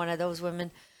 and, one of those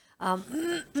women,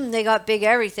 they got big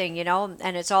everything,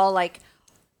 and it's all like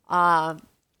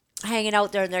hanging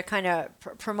out there, and they're kind of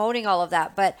promoting all of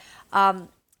that. But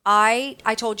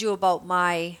I told you about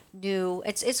my new,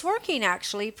 it's working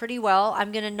actually pretty well.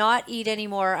 I'm going to not eat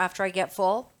anymore after I get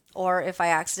full, or if I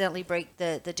accidentally break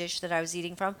the dish that I was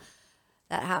eating from.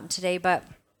 That happened today. But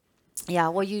yeah,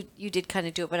 well, you did kind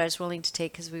of do it, but I was willing to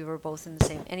take because we were both in the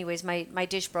same. Anyways, my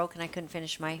dish broke and I couldn't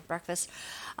finish my breakfast.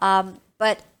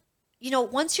 But,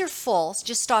 once you're full,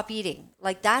 just stop eating.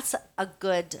 Like, that's a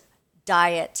good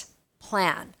diet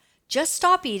plan. Just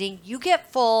stop eating. You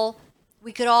get full.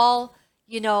 We could all,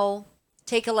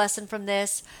 take a lesson from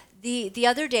this. The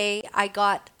other day, I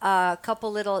got a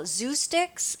couple little zoo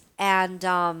sticks and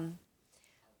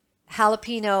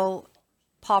jalapeno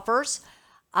poppers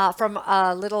from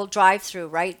a little drive-through,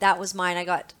 right? That was mine. I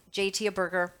got JT a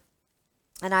burger,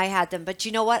 and I had them. But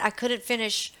you know what? I couldn't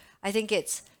finish. I think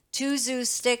it's 2 zoo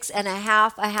sticks and a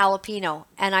half a jalapeno.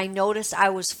 And I noticed I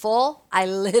was full. I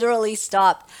literally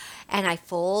stopped. And I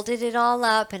folded it all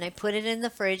up and I put it in the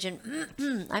fridge, and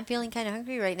I'm feeling kind of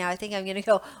hungry right now. I think I'm going to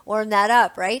go warm that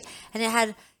up, right? And it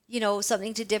had,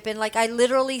 something to dip in. Like, I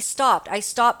literally stopped. I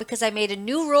stopped because I made a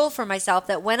new rule for myself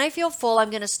that when I feel full,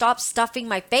 I'm going to stop stuffing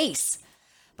my face,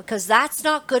 because that's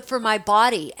not good for my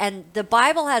body. And the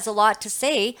Bible has a lot to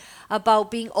say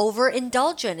about being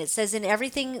overindulgent. It says in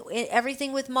everything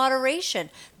with moderation.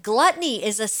 Gluttony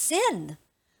is a sin.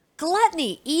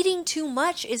 Gluttony, eating too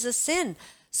much, is a sin.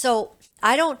 So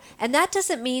and that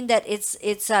doesn't mean that it's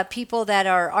people that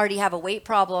already have a weight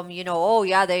problem,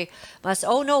 they must,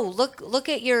 no, look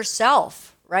at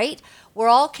yourself, right? We're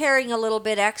all carrying a little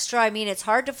bit extra. I mean, it's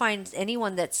hard to find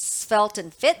anyone that's svelte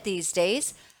and fit these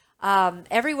days.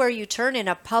 Everywhere you turn in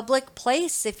a public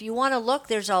place, if you want to look,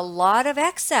 there's a lot of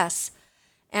excess.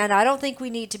 And I don't think we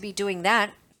need to be doing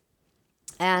that.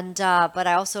 And, but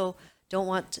I also don't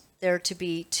want there to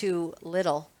be too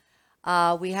little.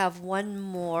 We have one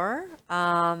more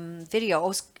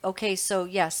video. Okay, so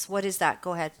yes, what is that?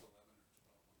 Go ahead.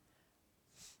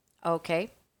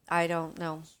 Okay, I don't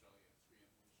know.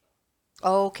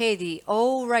 Okay,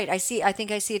 right, I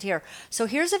think I see it here. So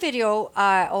here's a video.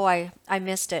 I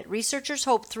missed it. Researchers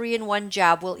hope 3-in-1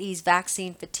 jab will ease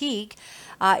vaccine fatigue.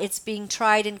 It's being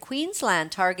tried in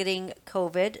Queensland, targeting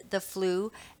COVID, the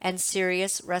flu, and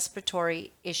serious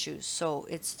respiratory issues. So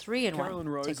it's 3-in-1. Carolyn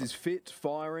Rose is fit,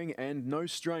 firing, and no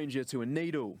stranger to a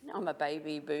needle. I'm a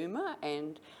baby boomer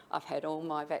and I've had all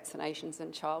my vaccinations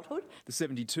in childhood. The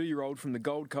 72-year-old from the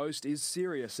Gold Coast is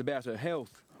serious about her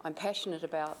health. I'm passionate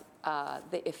about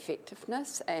the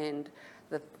effectiveness and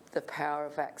the power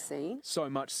of vaccine. So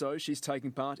much so, she's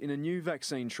taking part in a new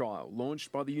vaccine trial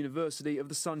launched by the University of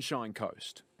the Sunshine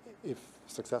Coast. If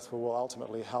successful, will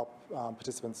ultimately help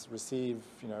participants receive,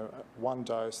 one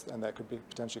dose, and that could be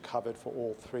potentially covered for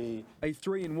all 3. A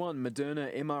 3-in-1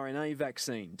 Moderna mRNA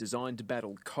vaccine designed to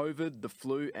battle COVID, the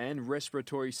flu, and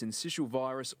respiratory syncytial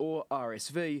virus, or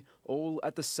RSV, all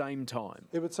at the same time.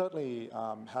 It would certainly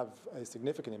have a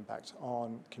significant impact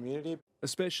on community.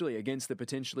 Especially against the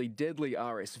potentially deadly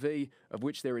RSV, of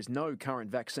which there is no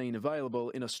current vaccine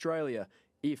available in Australia.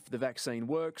 If the vaccine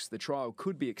works, the trial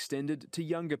could be extended to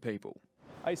younger people.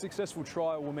 A successful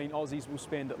trial will mean Aussies will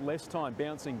spend less time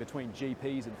bouncing between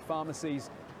GPs and pharmacies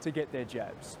to get their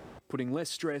jabs, putting less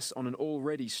stress on an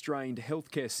already strained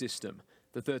healthcare system.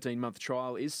 The 13-month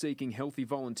trial is seeking healthy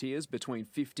volunteers between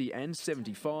 50 and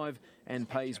 75 and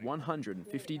pays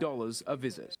 $150 a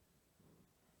visit.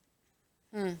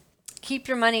 Keep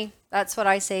your money. That's what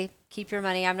I say. Keep your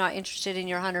money. I'm not interested in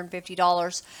your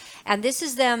 $150. And this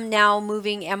is them now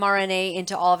moving mRNA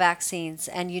into all vaccines.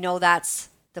 And that's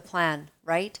the plan,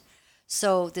 right?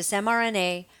 So this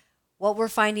mRNA, what we're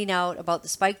finding out about the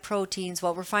spike proteins,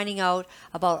 what we're finding out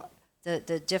about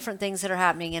the different things that are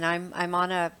happening. And I'm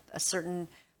on a certain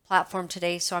platform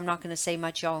today, so I'm not going to say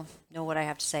much. Y'all know what I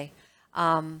have to say.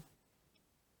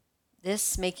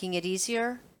 This making it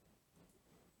easier.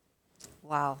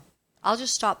 Wow. I'll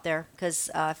just stop there because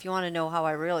if you want to know how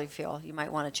I really feel, you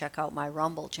might want to check out my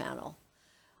Rumble channel.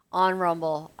 On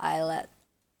Rumble, I let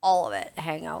all of it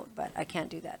hang out, but I can't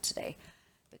do that today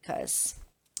because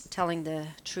telling the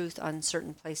truth on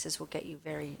certain places will get you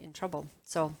very in trouble.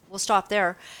 So we'll stop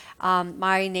there.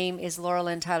 My name is Laura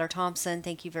Lynn Tyler Thompson.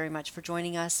 Thank you very much for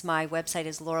joining us. My website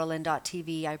is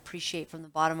lauralynn.tv. I appreciate from the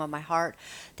bottom of my heart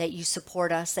that you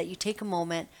support us, that you take a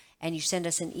moment and you send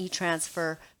us an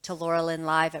e-transfer to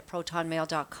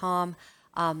lauralynlive@protonmail.com,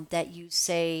 that you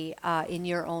say in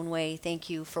your own way,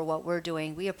 thank you for what we're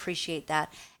doing. We appreciate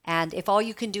that. And if all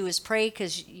you can do is pray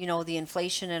because, the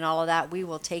inflation and all of that, we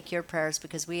will take your prayers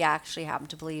because we actually happen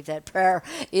to believe that prayer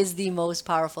is the most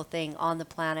powerful thing on the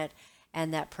planet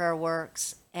and that prayer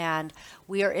works. And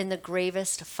we are in the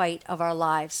gravest fight of our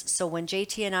lives. So when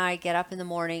JT and I get up in the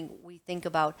morning, we think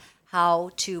about how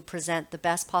to present the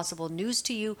best possible news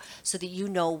to you so that you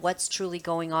know what's truly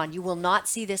going on. You will not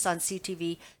see this on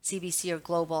CTV, CBC, or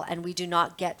Global, and we do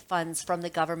not get funds from the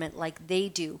government like they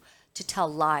do to tell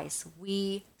lies.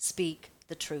 We speak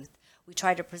the truth. We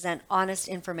try to present honest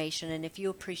information, and if you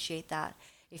appreciate that,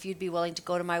 if you'd be willing to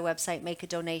go to my website, make a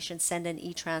donation, send an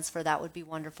e-transfer, that would be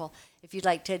wonderful. If you'd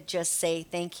like to just say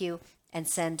thank you and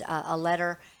send a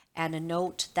letter and a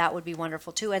note, that would be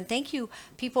wonderful too. And thank you.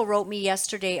 People wrote me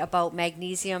yesterday about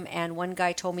magnesium, and one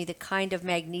guy told me the kind of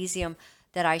magnesium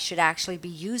that I should actually be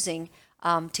using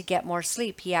to get more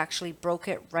sleep. He actually broke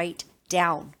it right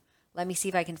down. Let me see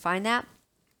if I can find that.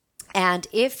 And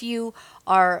if you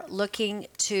are looking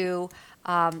to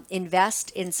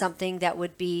invest in something that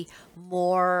would be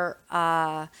more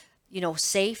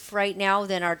safe right now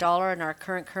than our dollar and our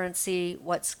current currency,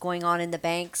 what's going on in the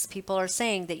banks, people are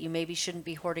saying that you maybe shouldn't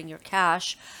be hoarding your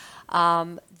cash,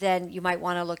 then you might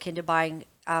want to look into buying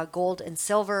gold and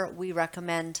silver. We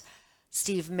recommend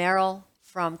Steve Merrill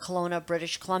from Kelowna,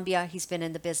 British Columbia. He's been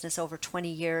in the business over 20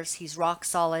 years. He's rock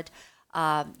solid.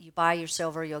 You buy your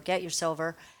silver, you'll get your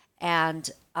silver. And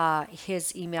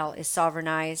his email is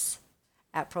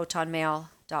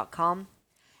sovereignize@protonmail.com.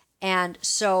 And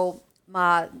so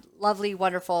my lovely,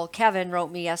 wonderful Kevin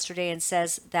wrote me yesterday and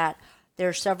says that there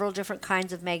are several different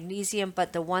kinds of magnesium,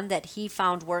 but the one that he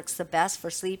found works the best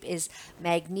for sleep is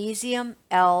magnesium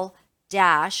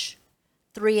L-3-inate.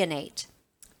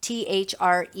 THREANATE.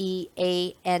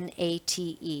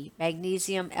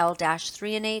 Magnesium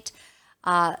L-3-inate.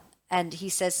 And he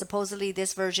says supposedly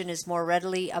this version is more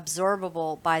readily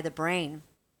absorbable by the brain.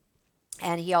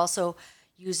 And he also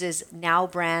uses Now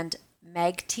brand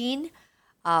Magtine,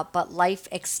 but Life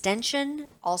Extension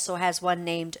also has one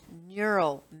named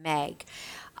NeuroMag.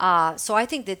 So I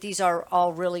think that these are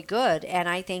all really good. And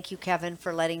I thank you, Kevin,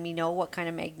 for letting me know what kind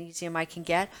of magnesium I can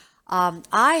get.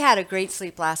 I had a great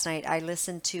sleep last night. I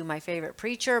listened to my favorite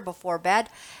preacher before bed,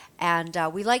 and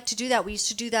we like to do that. We used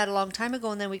to do that a long time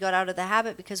ago, and then we got out of the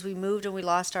habit because we moved and we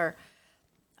lost our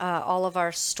all of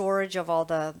our storage of all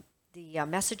the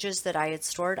messages that I had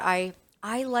stored. I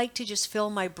like to just fill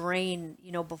my brain,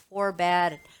 before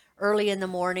bed, early in the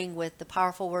morning with the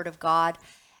powerful Word of God.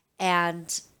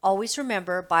 And always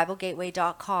remember,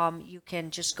 BibleGateway.com, you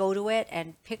can just go to it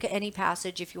and pick any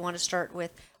passage if you want to start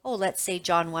with, let's say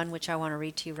John 1, which I want to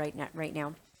read to you right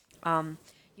now.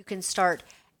 You can start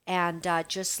and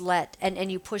just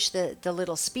and you push the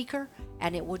little speaker,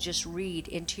 and it will just read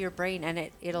into your brain,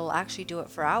 and it'll actually do it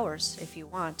for hours if you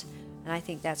want. And I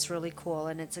think that's really cool,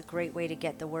 and it's a great way to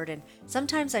get the Word in.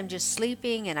 Sometimes I'm just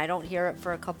sleeping and I don't hear it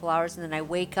for a couple hours, and then I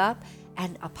wake up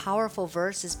and a powerful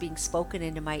verse is being spoken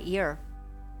into my ear.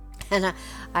 And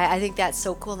I think that's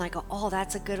so cool. And I go,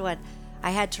 that's a good one.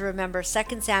 I had to remember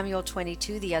 2 Samuel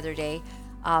 22 the other day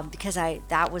because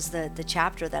that was the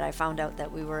chapter that I found out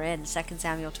that we were in, 2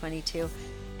 Samuel 22.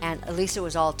 And at least it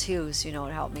was all twos, it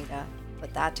helped me to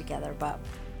put that together. But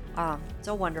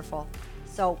so wonderful.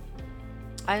 So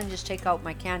I can just take out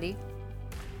my candy.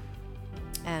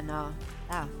 And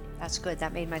that's good.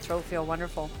 That made my throat feel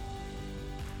wonderful.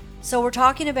 So we're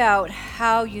talking about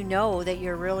how you know that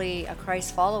you're really a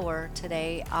Christ follower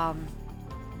today.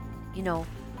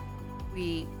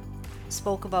 We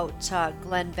spoke about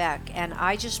Glenn Beck, and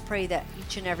I just pray that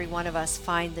each and every one of us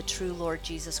find the true Lord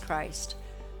Jesus Christ.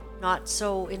 Not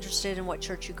so interested in what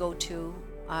church you go to.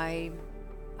 I'm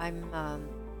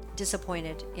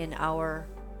disappointed in our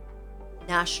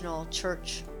national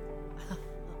church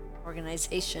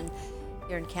organization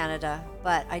here in Canada,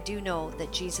 but I do know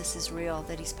that Jesus is real,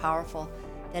 that he's powerful,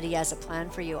 that he has a plan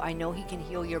for you. I know he can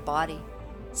heal your body.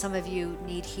 Some of you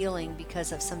need healing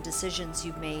because of some decisions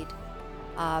you've made,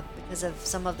 because of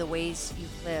some of the ways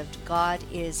you've lived. God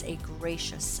is a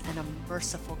gracious and a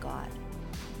merciful God.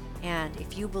 And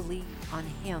if you believe on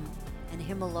him and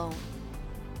him alone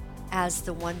as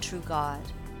the one true God,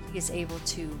 he is able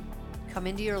to come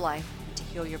into your life and to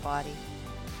heal your body.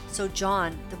 So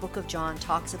John, the book of John,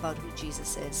 talks about who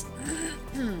Jesus is.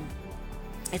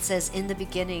 It says, in the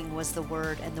beginning was the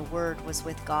Word, and the Word was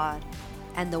with God,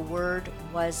 and the Word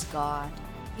was God.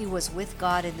 He was with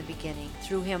God in the beginning.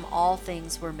 Through him all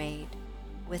things were made.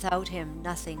 Without him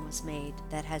nothing was made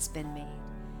that has been made.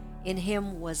 In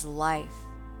him was life,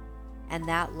 and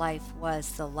that life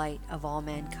was the light of all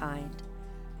mankind.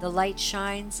 The light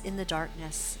shines in the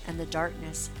darkness, and the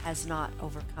darkness has not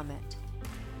overcome it.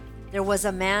 There was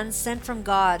a man sent from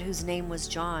God whose name was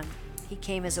John. He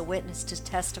came as a witness to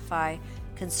testify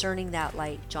concerning that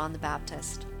light, John the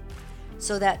Baptist,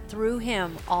 so that through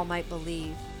him all might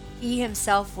believe. He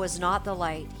himself was not the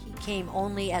light. He came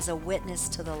only as a witness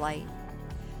to the light.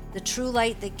 The true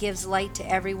light that gives light to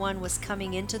everyone was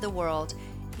coming into the world.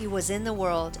 He was in the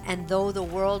world, and though the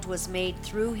world was made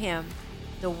through him,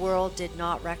 the world did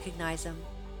not recognize him.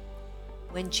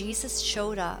 When Jesus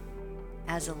showed up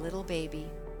as a little baby,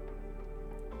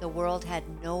 the world had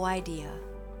no idea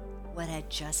what had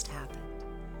just happened.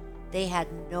 They had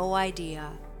no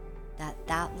idea that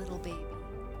that little baby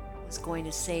was going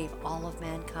to save all of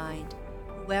mankind.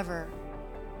 Whoever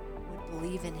would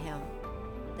believe in him,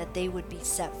 that they would be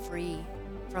set free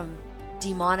from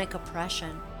demonic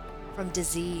oppression, from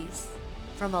disease,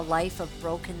 from a life of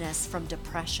brokenness, from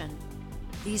depression.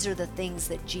 These are the things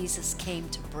that Jesus came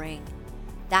to bring.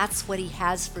 That's what he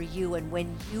has for you. And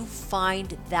when you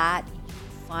find that, you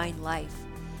find life.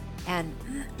 And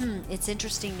it's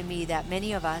interesting to me that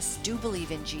many of us do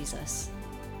believe in Jesus,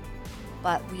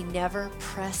 but we never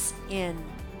press in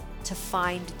to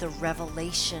find the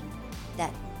revelation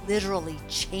that literally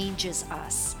changes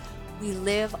us. We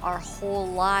live our whole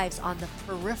lives on the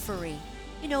periphery.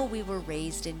 We were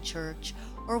raised in church,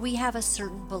 or we have a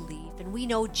certain belief, and we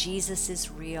know Jesus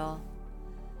is real.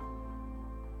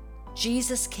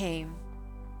 Jesus came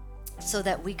so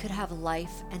that we could have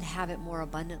life and have it more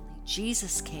abundantly.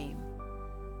 Jesus came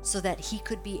so that he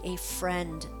could be a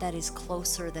friend that is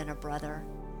closer than a brother.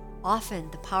 Often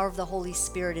the power of the Holy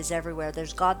Spirit is everywhere.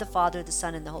 There's God the Father, the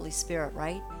Son, and the Holy Spirit,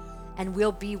 right? And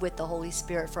we'll be with the Holy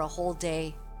Spirit for a whole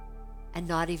day and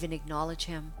not even acknowledge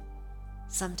him.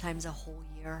 Sometimes a whole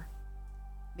year.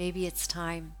 Maybe it's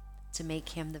time to make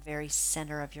him the very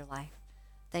center of your life.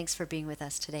 Thanks for being with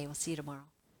us today. We'll see you tomorrow.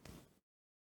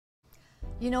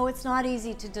 It's not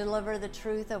easy to deliver the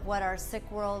truth of what our sick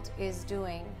world is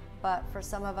doing, but for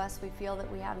some of us, we feel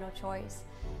that we have no choice.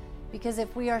 Because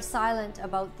if we are silent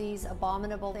about these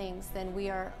abominable things, then we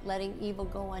are letting evil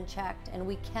go unchecked, and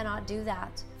we cannot do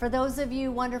that. For those of you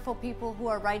wonderful people who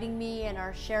are writing me and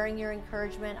are sharing your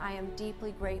encouragement, I am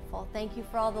deeply grateful. Thank you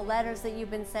for all the letters that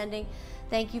you've been sending.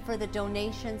 Thank you for the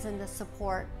donations and the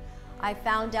support. I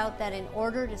found out that in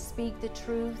order to speak the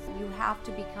truth, you have to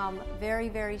become very,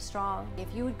 very strong. If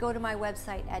you would go to my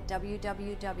website at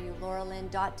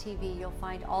www.lauralyn.tv, you'll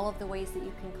find all of the ways that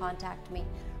you can contact me.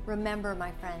 Remember,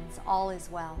 my friends, all is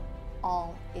well.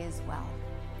 All is well.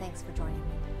 Thanks for joining me.